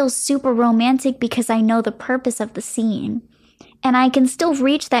doesn't feel super romantic because I know the purpose of the scene. And I can still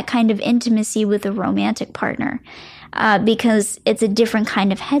reach that kind of intimacy with a romantic partner because it's a different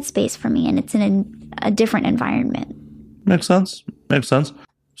kind of headspace for me and it's in a different environment. Makes sense.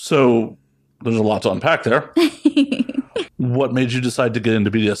 So there's a lot to unpack there. What made you decide to get into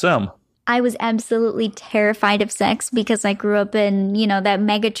BDSM? I was absolutely terrified of sex because I grew up in, that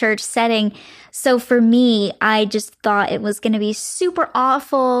mega church setting. So for me, I just thought it was going to be super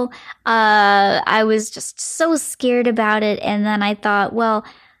awful. I was just so scared about it. And then I thought, well,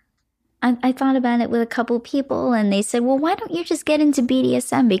 I thought about it with a couple people and they said, well, why don't you just get into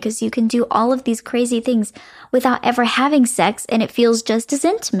BDSM? Because you can do all of these crazy things without ever having sex and it feels just as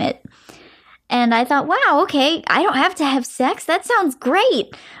intimate. And I thought, wow, okay, I don't have to have sex. That sounds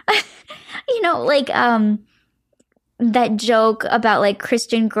great. That joke about like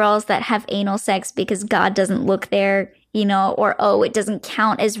Christian girls that have anal sex because God doesn't look there, or, oh, it doesn't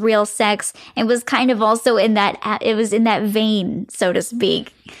count as real sex. It was kind of also in that vein, so to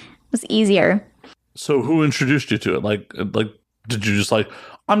speak. It was easier. So who introduced you to it? Like, did you just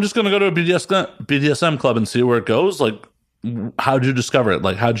I'm just going to go to a BDSM club and see where it goes? Like, how'd you discover it?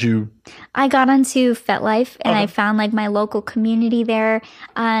 Like, I got onto FetLife and I found like my local community there.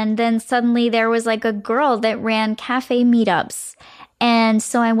 And then suddenly there was like a girl that ran cafe meetups. And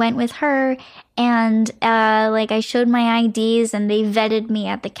so I went with her and I showed my IDs and they vetted me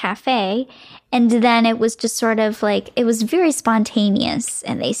at the cafe. And then it was just sort of like, it was very spontaneous.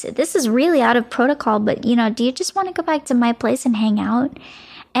 And they said, this is really out of protocol, but do you just want to go back to my place and hang out?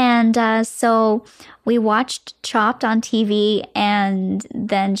 And so we watched Chopped on TV, and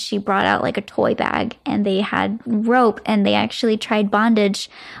then she brought out like a toy bag, and they had rope, and they actually tried bondage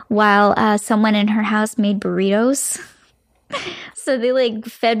while someone in her house made burritos. So they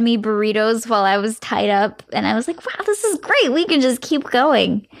fed me burritos while I was tied up, and I was like, wow, this is great. We can just keep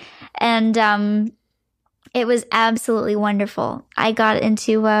going. And it was absolutely wonderful. I got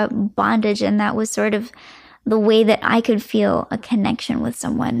into bondage, and that was sort of the way that I could feel a connection with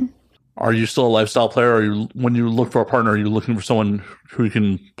someone. Are you still a lifestyle player? When you look for a partner, are you looking for someone who you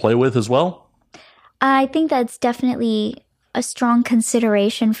can play with as well? I think that's definitely a strong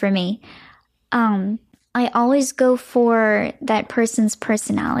consideration for me. I always go for that person's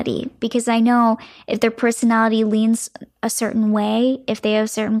personality because I know if their personality leans a certain way, if they have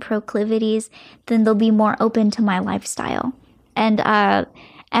certain proclivities, then they'll be more open to my lifestyle. And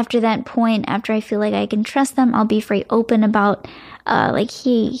after that point, after I feel like I can trust them, I'll be very open about,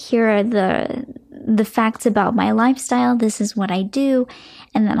 here are the facts about my lifestyle. This is what I do.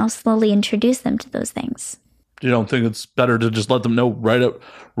 And then I'll slowly introduce them to those things. You don't think it's better to just let them know right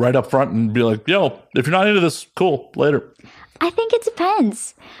up front and be like, yo, if you're not into this, cool, later? I think it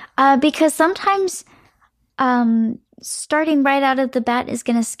depends. Because sometimes starting right out of the bat is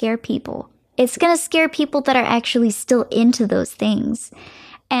going to scare people. It's going to scare people that are actually still into those things.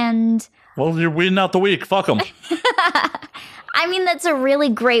 And well, you're weeding out the weak. Fuck them. I mean, that's a really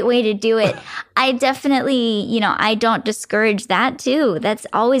great way to do it. I definitely, I don't discourage that too. That's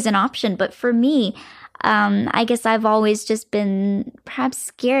always an option. But for me, I guess I've always just been perhaps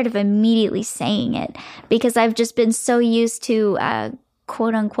scared of immediately saying it because I've just been so used to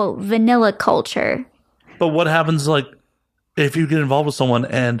quote unquote vanilla culture. But what happens if you get involved with someone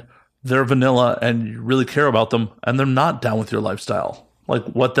and they're vanilla and you really care about them and they're not down with your lifestyle?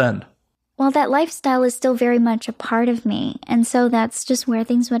 What then? Well, that lifestyle is still very much a part of me. And so that's just where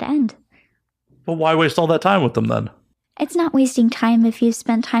things would end. Well, why waste all that time with them then? It's not wasting time if you've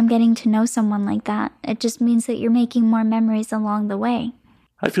spent time getting to know someone like that. It just means that you're making more memories along the way.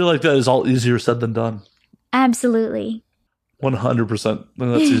 I feel like that is all easier said than done. Absolutely. 100%.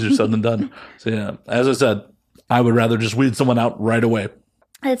 That's easier said than done. So yeah, as I said, I would rather just weed someone out right away.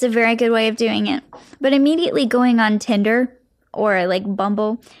 That's a very good way of doing it. But immediately going on Tinder or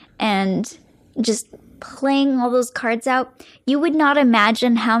Bumble and just playing all those cards out, you would not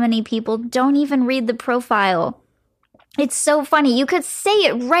imagine how many people don't even read the profile. It's so funny. You could say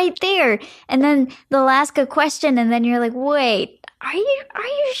it right there, and then they'll ask a question, and then you're like, wait, are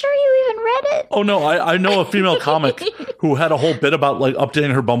you sure you even read it? Oh, no, I know a female comic who had a whole bit about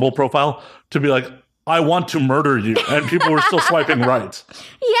updating her Bumble profile to be like, I want to murder you, and people were still swiping right.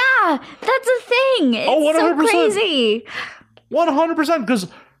 Yeah, that's a thing. It's 100%. So crazy. 100%, because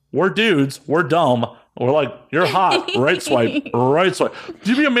we're dudes, we're dumb, we're like, you're hot, right swipe, right swipe.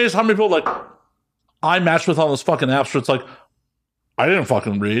 You'd be amazed how many people I matched with on those fucking apps where it's like, I didn't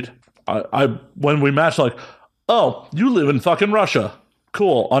fucking read. I when we matched, oh, you live in fucking Russia.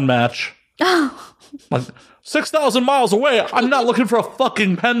 Cool, unmatch. Like 6,000 miles away, I'm not looking for a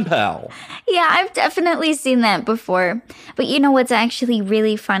fucking pen pal. Yeah, I've definitely seen that before. But you know what's actually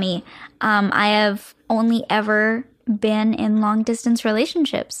really funny? I have only ever been in long distance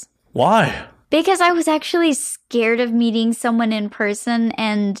relationships. Why? Because I was actually scared of meeting someone in person,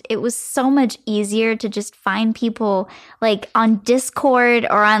 and it was so much easier to just find people like on Discord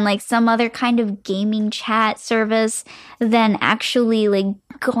or on like some other kind of gaming chat service than actually like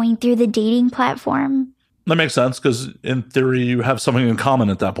going through the dating platform. That makes sense, because in theory, you have something in common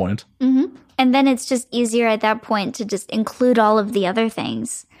at that point. Mm-hmm. And then it's just easier at that point to just include all of the other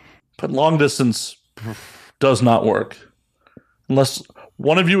things. But long distance does not work. Unless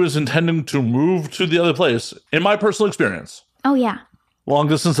one of you is intending to move to the other place, in my personal experience. Oh, yeah. Long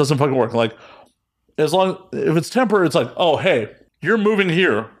distance doesn't fucking work. Like, if it's temporary, it's like, oh, hey, you're moving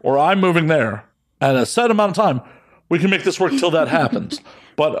here, or I'm moving there. At a set amount of time, we can make this work till that happens.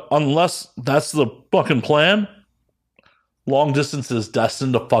 But unless that's the fucking plan, long distance is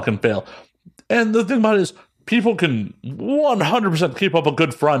destined to fucking fail. And the thing about it is, people can 100% keep up a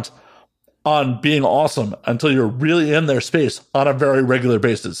good front on being awesome until you're really in their space on a very regular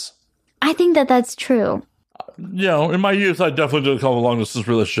basis. I think that that's true. You know, in my youth, I definitely did a couple of long distance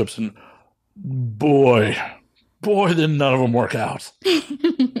relationships, and boy, did none of them work out.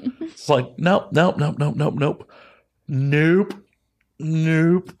 It's like, nope.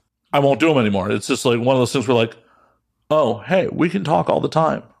 I won't do them anymore. It's just like one of those things where like, oh, hey, we can talk all the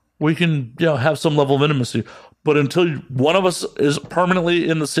time. We can, have some level of intimacy. But until one of us is permanently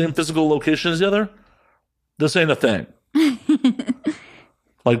in the same physical location as the other, this ain't a thing.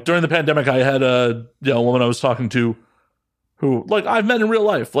 Like during the pandemic, I had a woman I was talking to who, like, I've met in real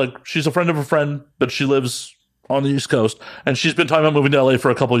life. Like, she's a friend of a friend, but she lives on the East Coast, and she's been talking about moving to LA for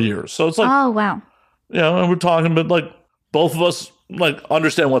a couple of years. So it's like, oh, wow. And we're talking, but like both of us like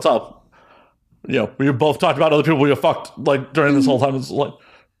understand what's up. We both talked about other people we have fucked like during this whole time. It's like,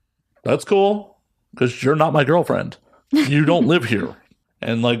 that's cool, because you're not my girlfriend. You don't live here.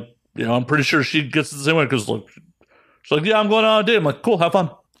 And like, I'm pretty sure she gets it the same way, because like, she's like, yeah, I'm going on a date. I'm like, cool, have fun.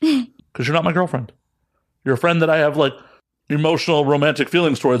 Because you're not my girlfriend. You're a friend that I have like emotional, romantic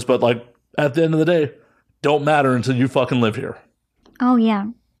feelings towards, but like at the end of the day, don't matter until you fucking live here. Oh, yeah.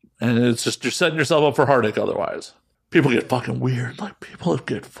 And it's just, you're setting yourself up for heartache otherwise. People get fucking weird. Like, people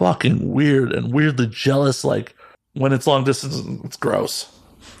get fucking weird and weirdly jealous. Like, when it's long distance, it's gross.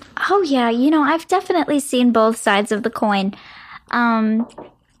 Oh, yeah. I've definitely seen both sides of the coin. I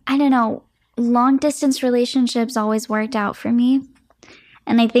don't know. Long distance relationships always worked out for me.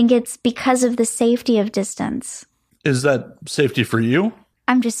 And I think it's because of the safety of distance. Is that safety for you?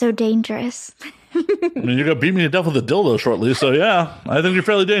 I'm just so dangerous. I mean, you're going to beat me to death with a dildo shortly. So, yeah, I think you're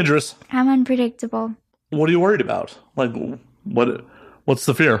fairly dangerous. I'm unpredictable. What are you worried about? Like, what's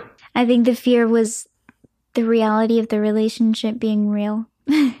the fear? I think the fear was the reality of the relationship being real.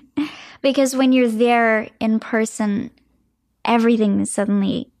 Because when you're there in person, everything is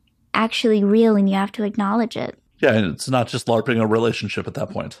suddenly actually real and you have to acknowledge it. Yeah, and it's not just LARPing a relationship at that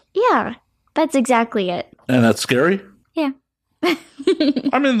point. Yeah, that's exactly it. And that's scary? Yeah.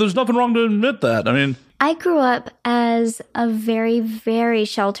 I mean, there's nothing wrong to admit that. I mean, I grew up as a very, very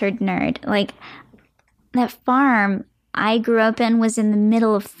sheltered nerd. Like, that farm I grew up in was in the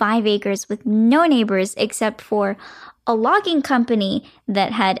middle of 5 acres with no neighbors except for a logging company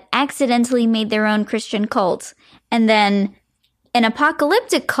that had accidentally made their own Christian cult, and then an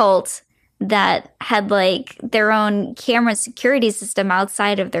apocalyptic cult that had like their own camera security system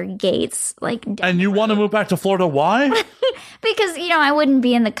outside of their gates. Like, and you want to move back to Florida? Why? Because, I wouldn't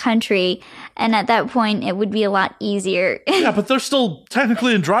be in the country, and at that point it would be a lot easier. Yeah, but they're still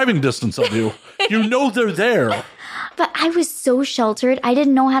technically in driving distance of you. You know they're there. But I was so sheltered, I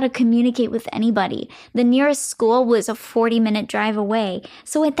didn't know how to communicate with anybody. The nearest school was a 40-minute drive away.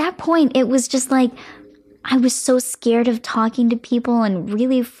 So at that point, it was just like, I was so scared of talking to people and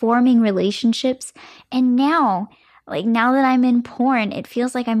really forming relationships. And now that I'm in porn, it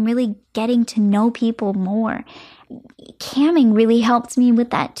feels like I'm really getting to know people more. Camming really helped me with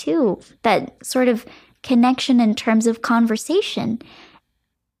that too. That sort of connection in terms of conversation.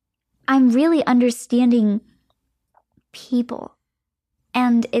 I'm really understanding people.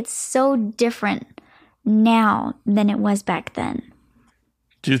 And it's so different now than it was back then.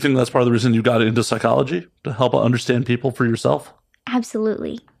 Do you think that's part of the reason you got into psychology? To help understand people for yourself?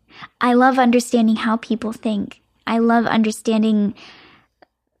 Absolutely. I love understanding how people think. I love understanding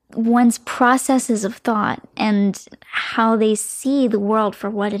one's processes of thought and how they see the world for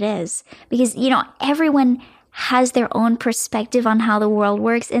what it is. Because, everyone has their own perspective on how the world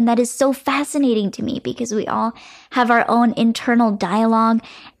works. And that is so fascinating to me because we all have our own internal dialogue.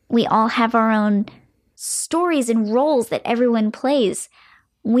 We all have our own stories and roles that everyone plays.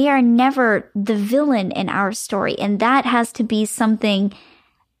 We are never the villain in our story. And that has to be something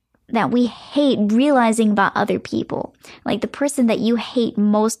that we hate realizing about other people. Like the person that you hate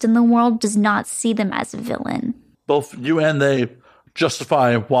most in the world does not see them as a villain. Both you and they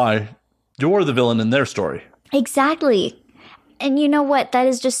justify why you're the villain in their story. Exactly. And you know what? That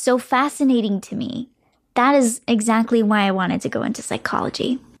is just so fascinating to me. That is exactly why I wanted to go into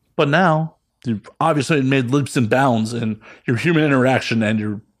psychology. But now, you've obviously made leaps and bounds in your human interaction and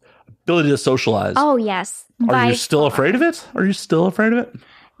your ability to socialize. Oh, yes. Are you still afraid of it? Are you still afraid of it?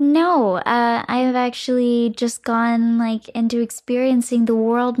 No, I've actually just gone into experiencing the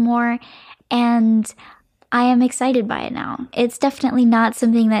world more, and I am excited by it now. It's definitely not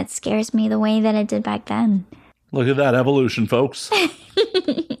something that scares me the way that it did back then. Look at that evolution, folks.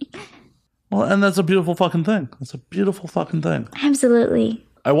 Well, and that's a beautiful fucking thing. That's a beautiful fucking thing. Absolutely.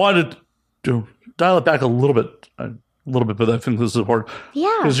 I wanted to dial it back a little bit, but I think this is important.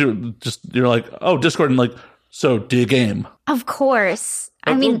 Yeah. Because you're like, oh, Discord, and so do you game? Of course.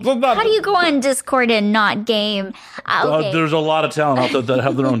 I mean, how do you go on Discord and not game? Okay. There's a lot of talent out there that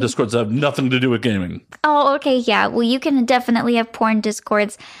have their own Discords that have nothing to do with gaming. Oh, okay, yeah. Well, you can definitely have porn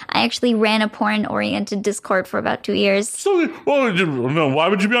Discords. I actually ran a porn-oriented Discord for about 2 years. So, why would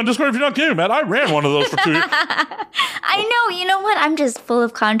you be on Discord if you're not gaming, man? I ran one of those for 2 years. I know. You know what? I'm just full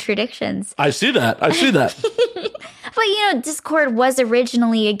of contradictions. I see that. But, Discord was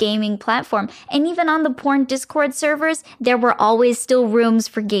originally a gaming platform. And even on the porn Discord servers, there were always still rooms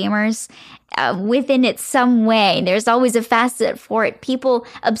for gamers within it some way. There's always a facet for it. People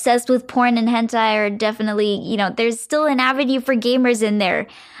obsessed with porn and hentai are definitely, there's still an avenue for gamers in there.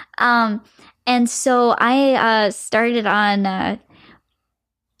 And so I started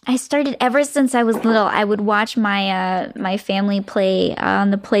ever since I was little. I would watch my family play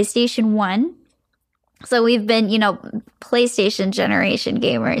on the PlayStation 1. So we've been, PlayStation generation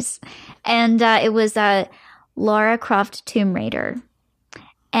gamers. And it was Lara Croft Tomb Raider.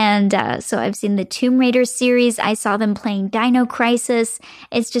 And so I've seen the Tomb Raider series. I saw them playing Dino Crisis.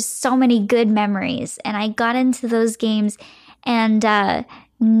 It's just so many good memories. And I got into those games. And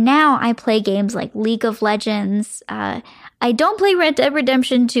now I play games like League of Legends. I don't play Red Dead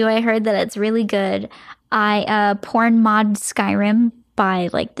Redemption 2. I heard that it's really good. I porn mod Skyrim by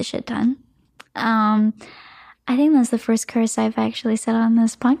the shit ton. I think that's the first curse I've actually said on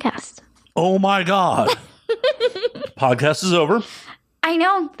this podcast. Oh my God. Podcast is over. I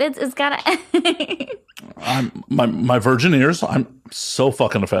know. It's gotta. my virgin ears. I'm so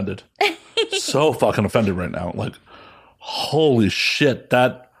fucking offended. So fucking offended right now. Holy shit.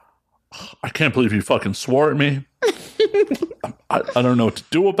 I can't believe you fucking swore at me. I don't know what to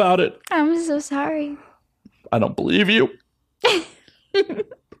do about it. I'm so sorry. I don't believe you.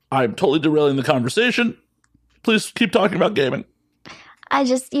 I'm totally derailing the conversation. Please keep talking about gaming. I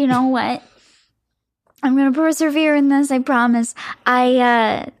just, you know what? I'm going to persevere in this, I promise.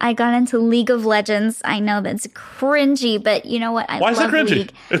 I got into League of Legends. I know that's cringy, but you know what? Why is it cringy?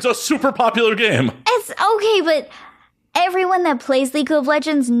 League. It's a super popular game. It's okay, but everyone that plays League of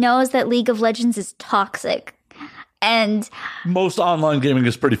Legends knows that League of Legends is toxic. And most online gaming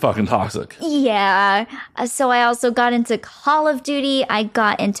is pretty fucking toxic. Yeah. So I also got into Call of Duty. I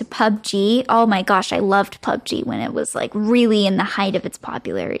got into PUBG. Oh my gosh, I loved PUBG when it was really in the height of its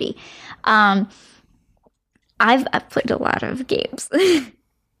popularity. I've played a lot of games.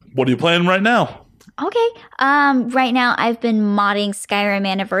 What are you playing right now? Okay. Right now I've been modding Skyrim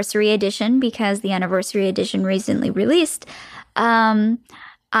Anniversary Edition because the Anniversary Edition recently released.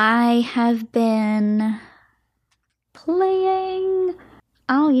 I have been playing.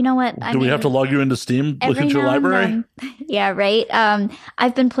 Oh, you know what? Do we have to log you into Steam? Look at your library? Yeah, right.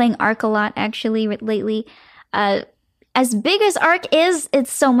 I've been playing Ark a lot actually lately. As big as Ark is,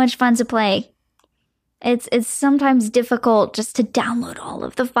 it's so much fun to play. It's sometimes difficult just to download all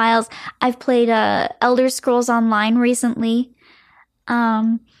of the files. I've played Elder Scrolls Online recently.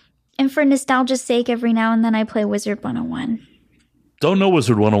 And for nostalgia's sake, every now and then I play Wizard 101. Don't know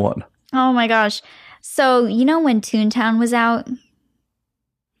Wizard 101. Oh my gosh. So, you know when Toontown was out?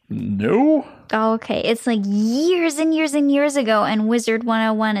 No. Oh, okay. It's years and years and years ago, and Wizard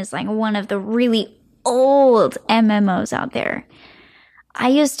 101 is one of the really old MMOs out there. I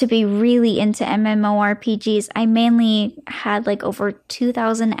used to be really into MMORPGs. I mainly had over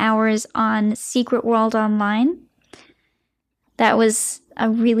 2,000 hours on Secret World Online. That was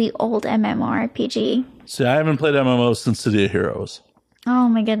a really old MMORPG. See, I haven't played MMOs since City of Heroes. Oh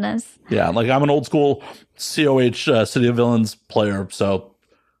my goodness. Yeah, like I'm an old school COH City of Villains player, so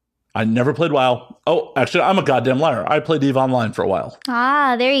I never played WoW. Oh, actually, I'm a goddamn liar. I played EVE Online for a while.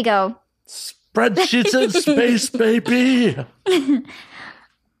 Ah, there you go. Spreadsheets in space, baby.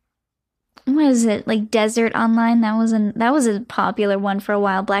 What is it? Like Desert Online? That was a popular one for a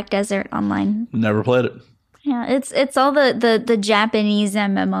while. Black Desert Online. Never played it. Yeah, it's all the Japanese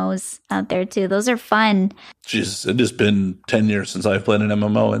MMOs out there too. Those are fun. Jesus, it has been 10 years since I've played an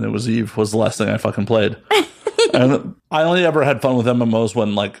MMO, and it was EVE was the last thing I fucking played. And I only ever had fun with MMOs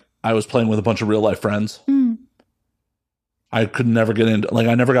when like I was playing with a bunch of real life friends. I could never get into, like,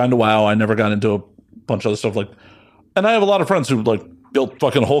 I never got into WoW. I never got into a bunch of other stuff. Like, and I have a lot of friends who like built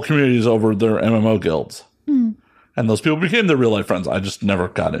fucking whole communities over their MMO guilds. And those people became their real life friends. I just never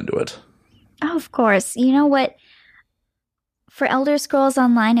got into it. Oh, of course. You know what? For Elder Scrolls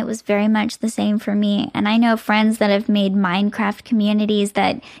Online, it was very much the same for me. And I know friends that have made Minecraft communities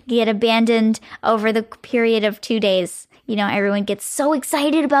that get abandoned over the period of 2 days. You know, everyone gets so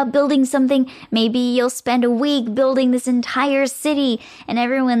excited about building something. Maybe you'll spend a week building this entire city and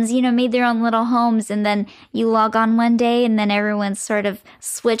everyone's, you know, made their own little homes. And then you log on one day and then everyone's sort of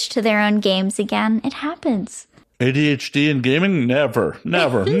switched to their own games again. It happens. ADHD in gaming? Never.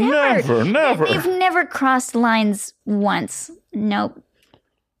 They've never crossed lines once. Nope.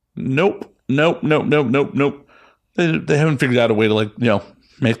 They haven't figured out a way to, like, you know,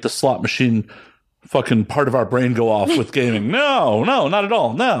 make the slot machine fucking part of our brain go off with gaming. No, not at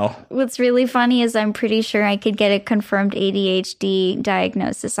all. No. What's really funny is I'm pretty sure I could get a confirmed ADHD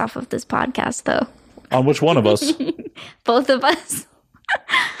diagnosis off of this podcast, though. On which one of us? Both of us.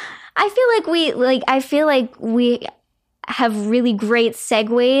 I feel like we have really great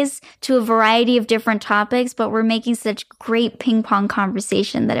segues to a variety of different topics, but we're making such great ping pong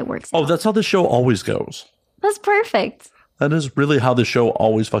conversation that it works. Oh, that's how the show always goes. That's perfect. That is really how the show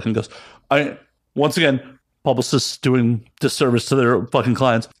always fucking goes. Once again, publicists doing disservice to their fucking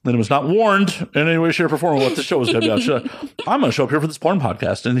clients. Then it was not warned in any way, shape, or form what the show was going to be about. I'm going to show up here for this porn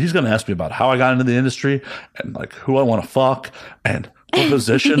podcast, and he's going to ask me about how I got into the industry and like who I want to fuck and what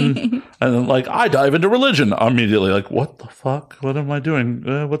position. And then, like, I dive into religion immediately. Like, what the fuck? What am I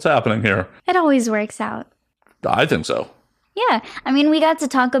doing? What's happening here? It always works out. I think so. Yeah. I mean, we got to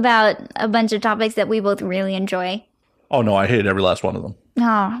talk about a bunch of topics that we both really enjoy. Oh, no, I hate every last one of them.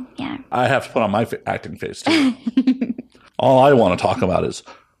 Oh, yeah. I have to put on my acting face, too. All I want to talk about is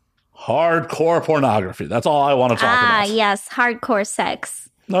hardcore pornography. That's all I want to talk about. Ah, yes. Hardcore sex.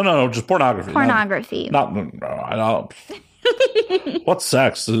 No. Just pornography. Pornography. I don't. What's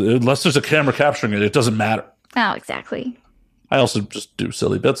sex? Unless there's a camera capturing it, it doesn't matter. Oh, exactly. I also just do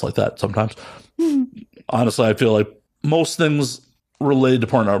silly bits like that sometimes. Honestly, I feel like most things related to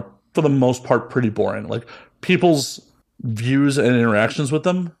porn are, for the most part, pretty boring. Like, people's views and interactions with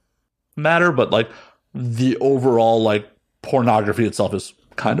them matter, but like the overall like pornography itself is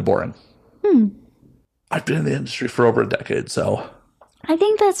kind of boring. I've been in the industry for over a decade, so I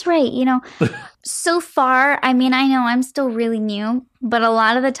think that's right. You know, so far, I mean, I know I'm still really new, but a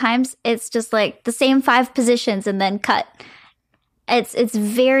lot of the times it's just like the same 5 positions and then cut. It's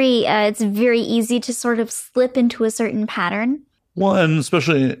very easy to sort of slip into a certain pattern. Well, and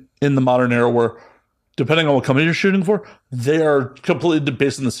especially in the modern era where, depending on what company you're shooting for, they are completely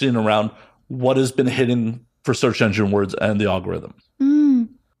basing the scene around what has been hitting for search engine words and the algorithm.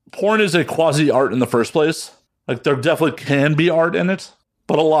 Porn is a quasi-art in the first place. Like, there definitely can be art in it,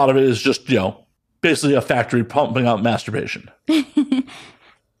 but a lot of it is just, you know, basically a factory pumping out masturbation.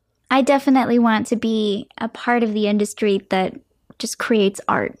 I definitely want to be a part of the industry that just creates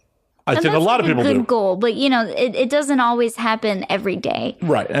art. I think a lot of people do. That's a good goal, but, you know, it doesn't always happen every day.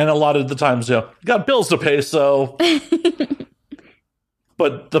 Right, and a lot of the times, you know, you got bills to pay, so...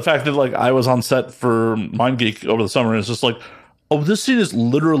 But the fact that, like, I was on set for MindGeek over the summer, and it's just like, oh, this scene is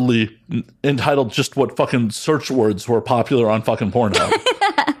literally entitled just what fucking search words were popular on fucking Pornhub.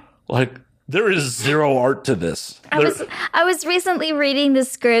 Like, there is zero art to this. I was recently reading the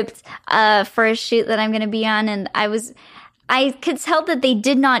script for a shoot that I'm going to be on, and I could tell that they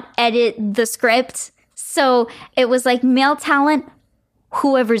did not edit the script. So it was like male talent,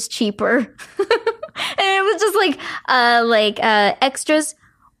 whoever's cheaper. And it was just like extras,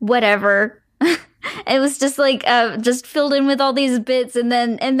 whatever. It was just like just filled in with all these bits, and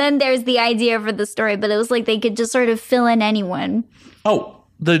then there's the idea for the story. But it was like they could just sort of fill in anyone. Oh,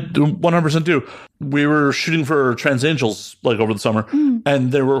 they 100% do. We were shooting for Trans Angels like over the summer,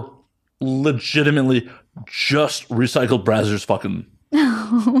 and they were legitimately just recycled Brazzers fucking.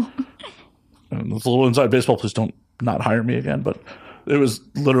 And it's a little inside baseball. Please don't not hire me again. But it was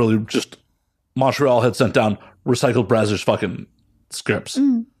literally just Montreal had sent down recycled Brazzers fucking scripts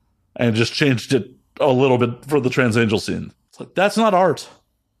and just changed it a little bit for the trans angel scene. It's like, that's not art.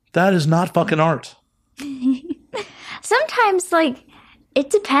 That is not fucking art. Sometimes, like, it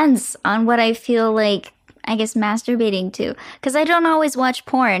depends on what I feel like, I guess, masturbating to. Because I don't always watch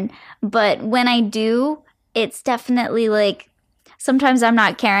porn, but when I do, it's definitely like, sometimes I'm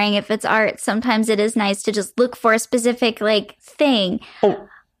not caring if it's art. Sometimes it is nice to just look for a specific, like, thing. Oh,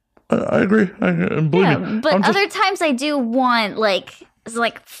 I agree. Believe me. But other times I do want, like, it's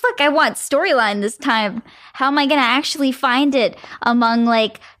like, fuck, I want storyline this time. How am I going to actually find it among,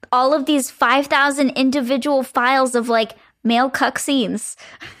 like, all of these 5,000 individual files of, like, male cuck scenes?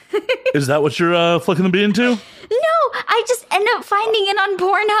 Is that what you're flicking the bee into? No, I just end up finding it on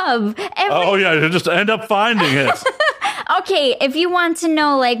Pornhub. Oh, yeah, you just end up finding it. Okay, if you want to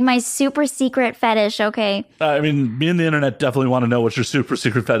know, like, my super secret fetish, okay? I mean, me and the internet definitely want to know what your super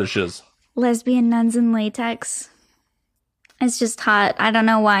secret fetish is. Lesbian nuns in latex. It's just hot. I don't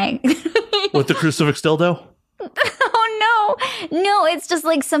know why. With the crucifix dildo? Oh, no. No, it's just,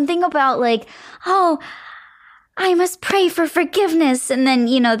 like, something about, like, oh, I must pray for forgiveness. And then,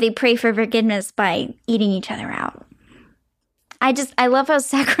 you know, they pray for forgiveness by eating each other out. I love how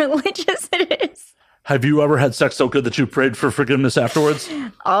sacrilegious it is. Have you ever had sex so good that you prayed for forgiveness afterwards?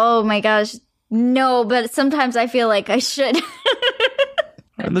 Oh my gosh. No, but sometimes I feel like I should.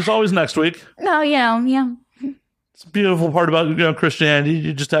 And there's always next week. Oh, yeah. It's a beautiful part about Christianity.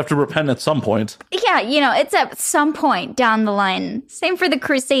 You just have to repent at some point. Yeah, it's at some point down the line. Same for the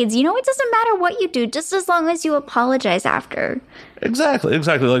Crusades. It doesn't matter what you do, just as long as you apologize after. Exactly.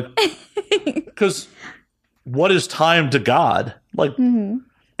 Like, because what is time to God? Like,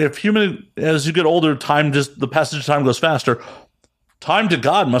 if as you get older, the passage of time goes faster. Time to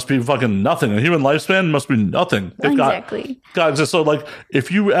God must be fucking nothing. A human lifespan must be nothing. Exactly. God exists. So, like,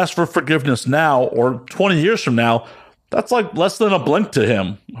 if you ask for forgiveness now or 20 years from now, that's like less than a blink to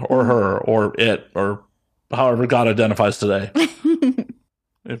him or her or it or however God identifies today.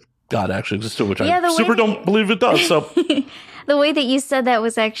 If God actually existed, which I don't believe it does. So the way that you said that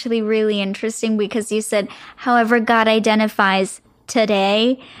was actually really interesting because you said, however God identifies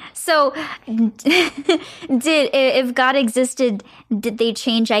today. So if God existed, did they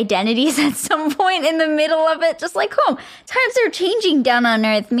change identities at some point in the middle of it? Just like, times are changing down on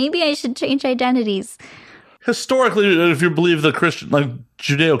earth. Maybe I should change identities. Historically, if you believe the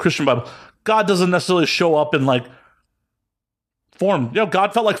Judeo-Christian Bible, God doesn't necessarily show up in like form.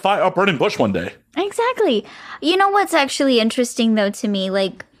 God felt like a burning bush one day. Exactly. You know what's actually interesting though to me?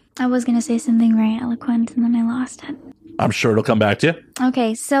 Like, I was going to say something very eloquent and then I lost it. I'm sure it'll come back to you.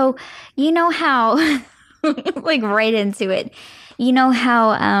 Okay, so you know how, like right into it, you know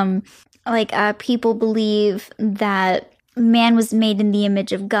how people believe that man was made in the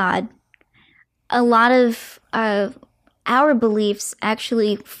image of God. A lot of our beliefs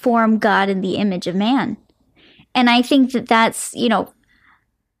actually form God in the image of man. And I think that that's,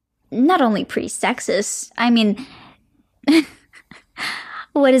 not only pretty sexist. I mean,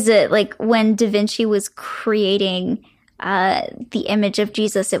 what is it? Like when Da Vinci was creating the image of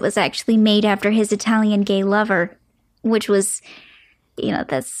Jesus, it was actually made after his Italian gay lover, which was,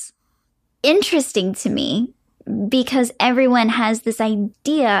 that's interesting to me because everyone has this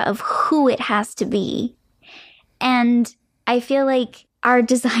idea of who it has to be. And I feel like our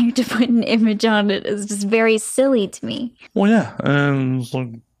desire to put an image on it is just very silly to me. Well, yeah. And it's like,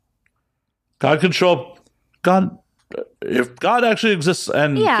 God can show up. If God actually exists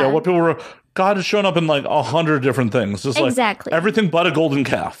and what people were... God has shown up in like 100 different things. Just exactly. Like everything but a golden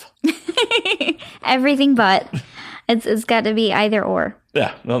calf. Everything but. It's got to be either or.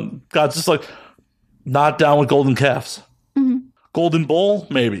 Yeah. God's just like not down with golden calves. Mm-hmm. Golden bull,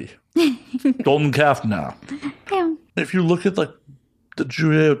 maybe. Golden calf, no. Yeah. If you look at like the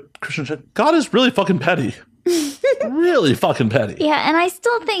Judeo-Christian shit, God is really fucking petty. Really fucking petty. Yeah, and I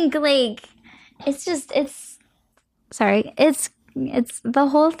still think like it's the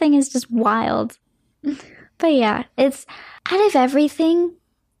whole thing is just wild. But yeah, it's out of everything.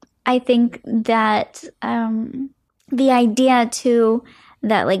 I think that the idea too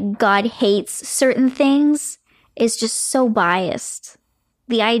that like God hates certain things is just so biased.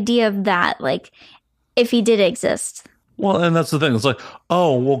 The idea of that, like, if he did exist. Well, and that's the thing. It's like,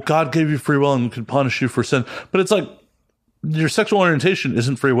 oh, well, God gave you free will and could punish you for sin. But it's like, your sexual orientation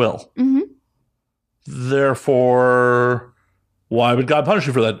isn't free will. Mm-hmm. Therefore, why would God punish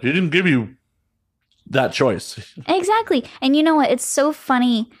you for that? He didn't give you that choice. Exactly. And you know what? It's so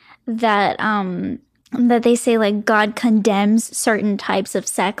funny that that they say like God condemns certain types of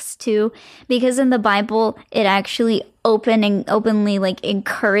sex too, because in the Bible it actually openly like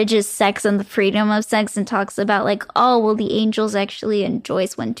encourages sex and the freedom of sex and talks about like, oh well, the angels actually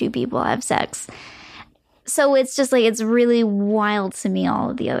enjoys when two people have sex. So it's just like, it's really wild to me,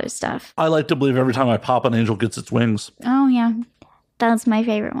 all of the other stuff. I like to believe every time I pop, an angel gets its wings. Oh yeah, that's my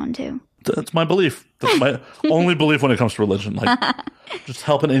favorite one too. That's my belief. That's my only belief when it comes to religion. Like, just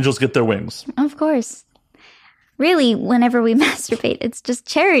helping angels get their wings. Of course. Really, whenever we masturbate, it's just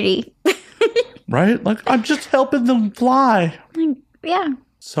charity. Right? Like, I'm just helping them fly. Yeah.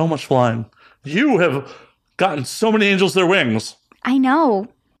 So much flying. You have gotten so many angels their wings. I know.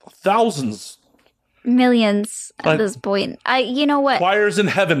 Thousands. Millions at this point. You know what? Choirs in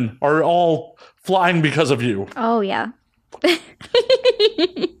heaven are all flying because of you. Oh, yeah. I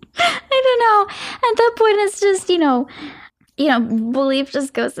don't know. At that point, it's just, belief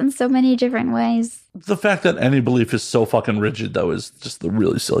just goes in so many different ways. The fact that any belief is so fucking rigid, though, is just the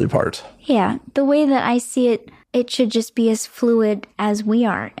really silly part. Yeah. The way that I see it, it should just be as fluid as we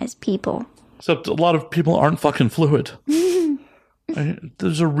are as people. Except a lot of people aren't fucking fluid.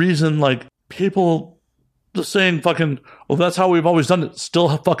 There's a reason, like, people just saying fucking, well, that's how we've always done it,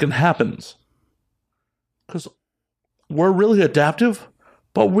 still fucking happens. Because we're really adaptive,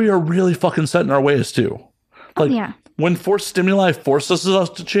 but we are really fucking set in our ways, too. Like, when forced stimuli forces us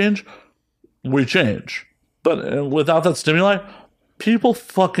to change, we change. But without that stimuli, people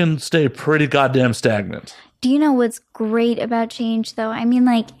fucking stay pretty goddamn stagnant. Do you know what's great about change, though? I mean,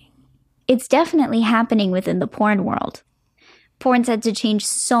 like, it's definitely happening within the porn world. Porn's had to change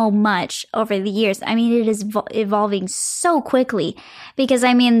so much over the years. I mean, it is evolving so quickly because,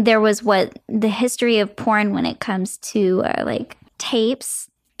 I mean, there was the history of porn when it comes to like tapes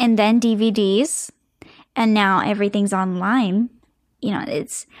and then DVDs, and now everything's online.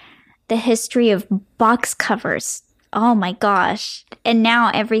 It's the history of box covers. Oh my gosh. And now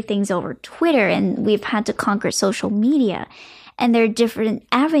everything's over Twitter, and we've had to conquer social media. And there are different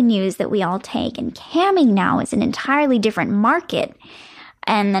avenues that we all take. And camming now is an entirely different market.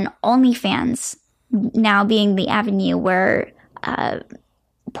 And then OnlyFans now being the avenue where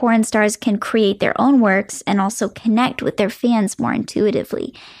porn stars can create their own works and also connect with their fans more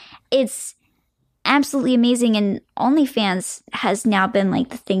intuitively. It's absolutely amazing. And OnlyFans has now been like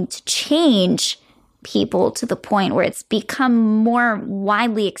the thing to change people to the point where it's become more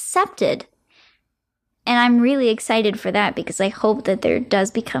widely accepted. And I'm really excited for that because I hope that there does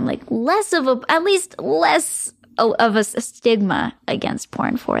become like less of a stigma against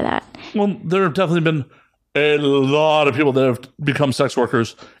porn for that. Well, there have definitely been a lot of people that have become sex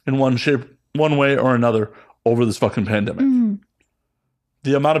workers in one way or another over this fucking pandemic. Mm-hmm.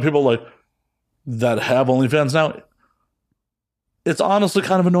 The amount of people like that have OnlyFans now, it's honestly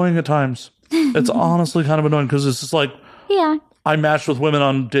kind of annoying at times. It's honestly kind of annoying because it's just like, yeah, I matched with women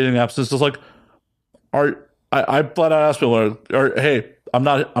on dating apps. It's just like, I flat out ask people, hey, I'm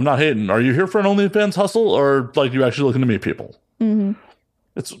not hating. Are you here for an OnlyFans hustle or like you actually looking to meet people? Mm-hmm.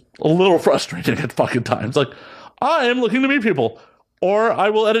 It's a little frustrating at fucking times. Like, I am looking to meet people, or I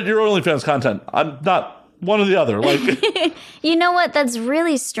will edit your OnlyFans content. I'm not one or the other. Like, you know what? That's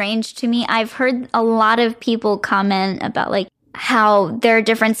really strange to me. I've heard a lot of people comment about like how there are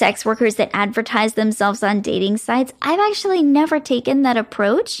different sex workers that advertise themselves on dating sites. I've actually never taken that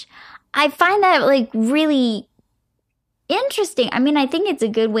approach. I find that like really interesting. I mean, I think it's a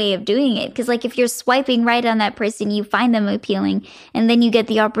good way of doing it because like if you're swiping right on that person, you find them appealing and then you get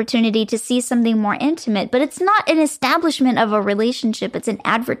the opportunity to see something more intimate, but it's not an establishment of a relationship. It's an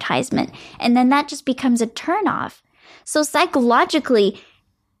advertisement. And then that just becomes a turnoff. So psychologically,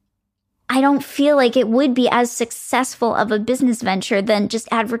 I don't feel like it would be as successful of a business venture than just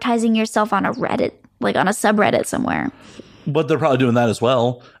advertising yourself on a Reddit, like on a subreddit somewhere. But they're probably doing that as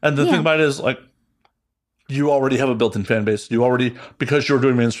well. And the thing about it is, like, you already have a built-in fan base. You already, because you're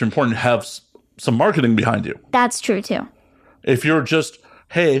doing mainstream porn, have some marketing behind you. That's true, too. If you're just,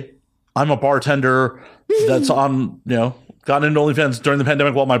 hey, I'm a bartender that's got into OnlyFans during the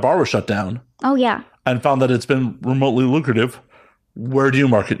pandemic while my bar was shut down. Oh, yeah. And found that it's been remotely lucrative, where do you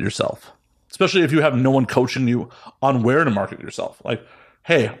market yourself? Especially if you have no one coaching you on where to market yourself. Like,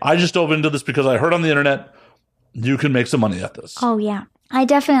 hey, I just dove into this because I heard on the internet you can make some money at this. Oh, yeah. I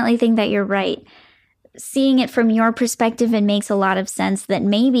definitely think that you're right. Seeing it from your perspective, it makes a lot of sense that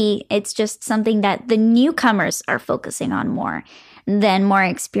maybe it's just something that the newcomers are focusing on more than more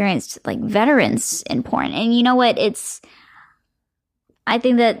experienced, like, veterans in porn. And you know what? I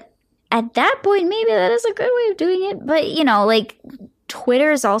think that at that point, maybe that is a good way of doing it. But, like,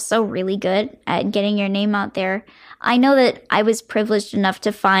 Twitter is also really good at getting your name out there. I know that I was privileged enough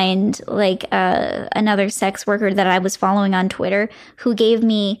to find like another sex worker that I was following on Twitter who gave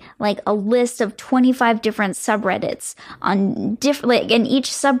me like a list of 25 different subreddits on different, like, and each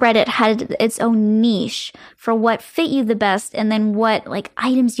subreddit had its own niche for what fit you the best, and then what like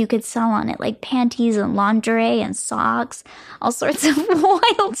items you could sell on it, like panties and lingerie and socks, all sorts of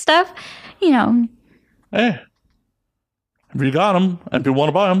wild stuff, you know. Hey, if you got them and people want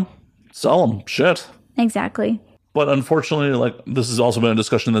to buy them, sell them. Shit. Exactly. But unfortunately, like, this has also been a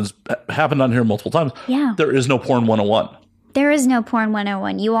discussion that's happened on here multiple times. Yeah. There is no porn 101. There is no porn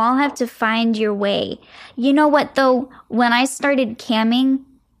 101. You all have to find your way. You know what, though? When I started camming,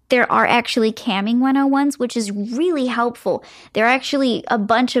 there are actually camming 101s, which is really helpful. There are actually a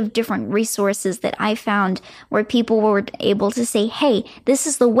bunch of different resources that I found where people were able to say, hey, this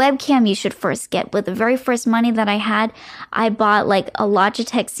is the webcam you should first get. With the very first money that I had, I bought like a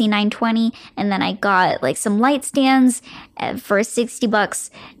Logitech C920, and then I got like some light stands for $60.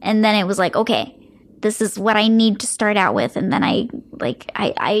 And then it was like, okay, this is what I need to start out with. And then I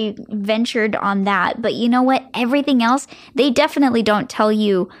ventured on that. But you know what? Everything else, they definitely don't tell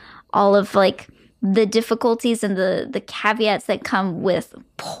you all of like the difficulties and the caveats that come with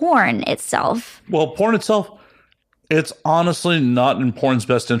porn itself. Well, porn itself, it's honestly not in porn's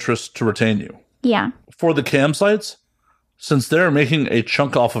best interest to retain you. Yeah. For the cam sites, since they're making a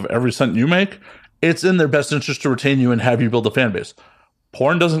chunk off of every cent you make, it's in their best interest to retain you and have you build a fan base.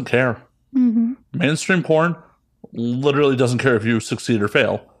 Porn doesn't care. Mm-hmm. Mainstream porn literally doesn't care if you succeed or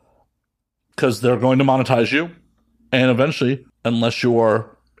fail, because they're going to monetize you, and eventually, unless you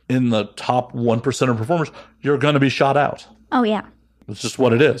are in the top 1% of performers, you're going to be shot out. Oh, yeah. It's just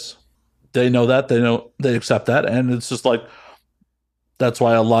what it is. They know that. They accept that, and it's just like, that's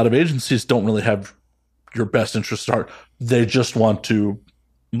why a lot of agencies don't really have your best interest at heart. They just want to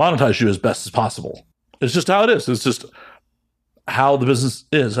monetize you as best as possible. It's just how it is. It's just how the business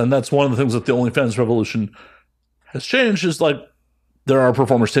is. And that's one of the things that the OnlyFans revolution has changed, is like, there are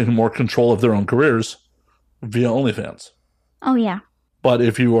performers taking more control of their own careers via OnlyFans. Oh, yeah. But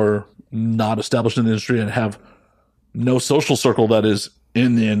if you are not established in the industry and have no social circle that is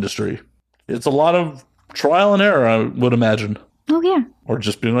in the industry, it's a lot of trial and error, I would imagine. Oh, yeah. Or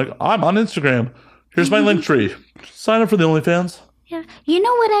just being like, I'm on Instagram. Here's my link tree. Sign up for the OnlyFans. Yeah. You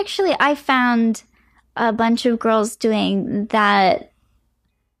know what, actually, I found a bunch of girls doing that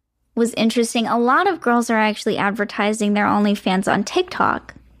was interesting. A lot of girls are actually advertising their OnlyFans on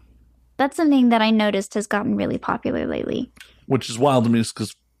TikTok. That's something that I noticed has gotten really popular lately. Which is wild to me,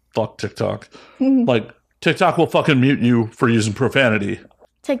 because fuck TikTok. Like, TikTok will fucking mute you for using profanity.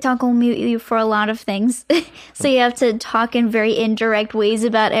 TikTok will mute you for a lot of things. So you have to talk in very indirect ways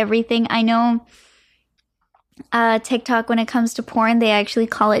about everything. I know TikTok, when it comes to porn, they actually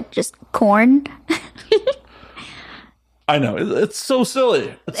call it just corn. I know. It's so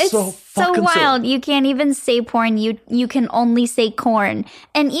silly. It's so fucking wild. silly. You can't even say porn. You can only say corn.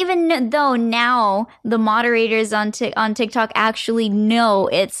 And even though now the moderators on TikTok actually know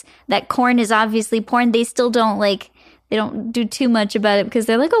it's that corn is obviously porn, they still don't they don't do too much about it, because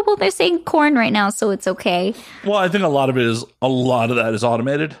they're like, oh, well, they're saying corn right now, so it's okay. Well, I think a lot of that is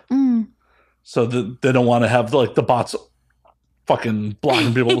automated. So they don't want to have like the bots fucking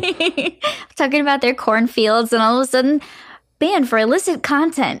blocking people. Talking about their cornfields, and all of a sudden, banned for illicit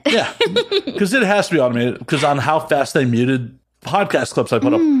content. Yeah, because it has to be automated, because on how fast they muted podcast clips I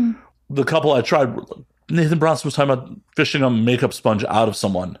put up. The couple I tried, Nathan Bronson was talking about fishing a makeup sponge out of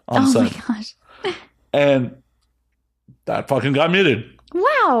someone on set. Oh my gosh. And that fucking got muted.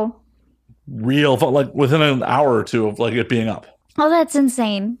 Wow. Like within an hour or two of like it being up. Oh, that's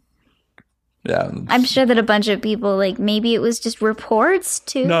insane. Yeah. I'm sure that a bunch of people, like, maybe it was just reports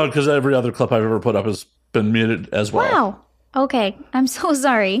too. No, because every other clip I've ever put up has been muted as well. Wow. Okay. I'm so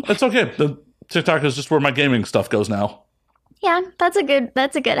sorry. It's okay. The TikTok is just where my gaming stuff goes now. Yeah, that's a good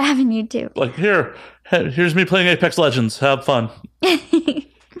avenue too. Like, here's me playing Apex Legends. Have fun.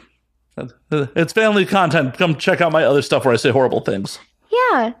 It's family content. Come check out my other stuff where I say horrible things.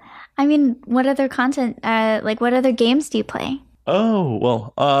 Yeah. I mean, what other content, what other games do you play? Oh,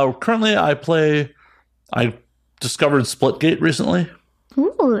 well, currently I discovered Splitgate recently.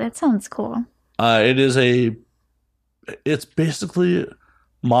 Ooh, that sounds cool. It's basically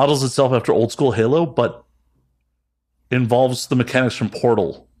models itself after old school Halo, but involves the mechanics from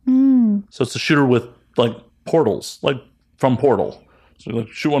Portal. So it's a shooter with like portals, like from Portal. So like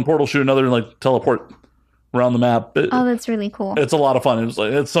shoot one portal, shoot another, and like teleport around the map. Oh, that's really cool. It's a lot of fun.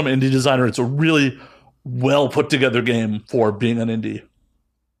 It's some indie designer. It's a really well put together game for being an indie.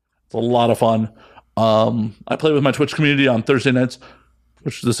 It's a lot of fun. I play with my Twitch community on Thursday nights,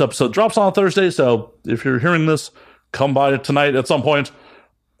 which this episode drops on Thursday. So if you're hearing this, come by tonight at some point,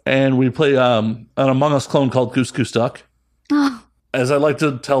 and we play an Among Us clone called Goose Goose Duck. Oh, As I like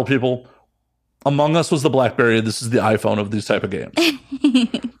to tell people, Among Us was the BlackBerry. This is the iPhone of these type of games.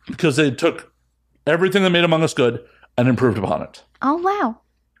 Because they took everything that made Among Us good and improved upon it. oh wow.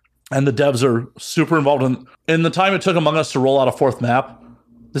 And the devs are super involved in the time it took Among Us to roll out a fourth map.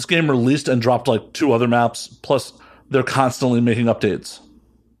 This game released and dropped like 2 other maps. Plus, they're constantly making updates.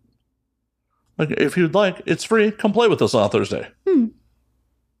 Like, if you'd like, it's free. Come play with us on Thursday. Thank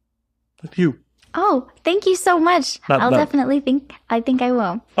you. Oh, thank you so much. Definitely think I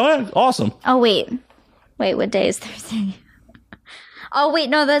will. All right, awesome. Oh, wait, what day is Thursday? Oh, wait,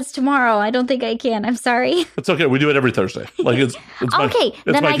 no, that's tomorrow. I don't think I can. I'm sorry. It's okay. We do it every Thursday. Like it's okay,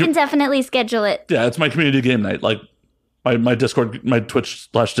 then I can definitely schedule it. Yeah, it's my community game night. Like my Discord, my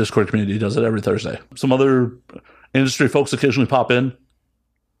Twitch/Discord community does it every Thursday. Some other industry folks occasionally pop in.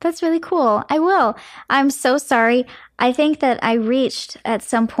 That's really cool. I will. I'm so sorry. I think that I reached at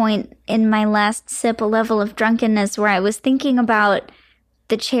some point in my last sip a level of drunkenness where I was thinking about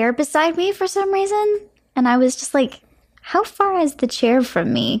the chair beside me for some reason. And I was just like, how far is the chair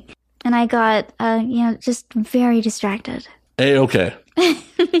from me? And I got, just very distracted. A-okay.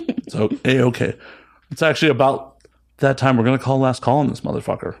 So, A-okay. It's actually about that time we're going to call last call on this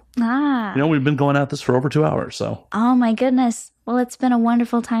motherfucker. Ah. We've been going at this for over 2 hours, so. Oh, my goodness. Well, it's been a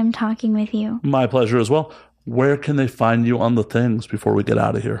wonderful time talking with you. My pleasure as well. Where can they find you on the things before we get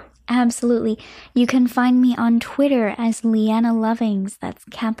out of here? Absolutely. You can find me on Twitter as Leanna Lovings. That's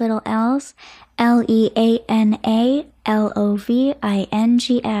capital L's,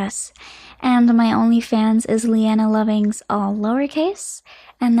 LeanaLovings. And my OnlyFans is Leanna Lovings, all lowercase.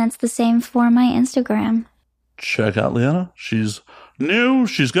 And that's the same for my Instagram. Check out Leanna. She's new.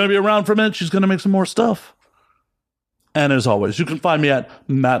 She's going to be around for a minute. She's going to make some more stuff. And as always, you can find me at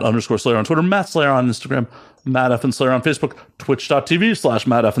Matt_Slayer on Twitter, Matt Slayer on Instagram, Matt F. and Slayer on Facebook,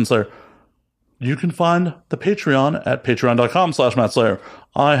 twitch.tv/Matt F. and Slayer. You can find the Patreon at patreon.com/Matt Slayer.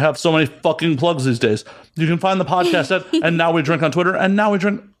 I have so many fucking plugs these days. You can find the podcast at And Now We Drink on Twitter, and Now We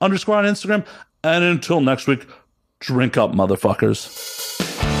Drink _ on Instagram. And until next week, drink up, motherfuckers.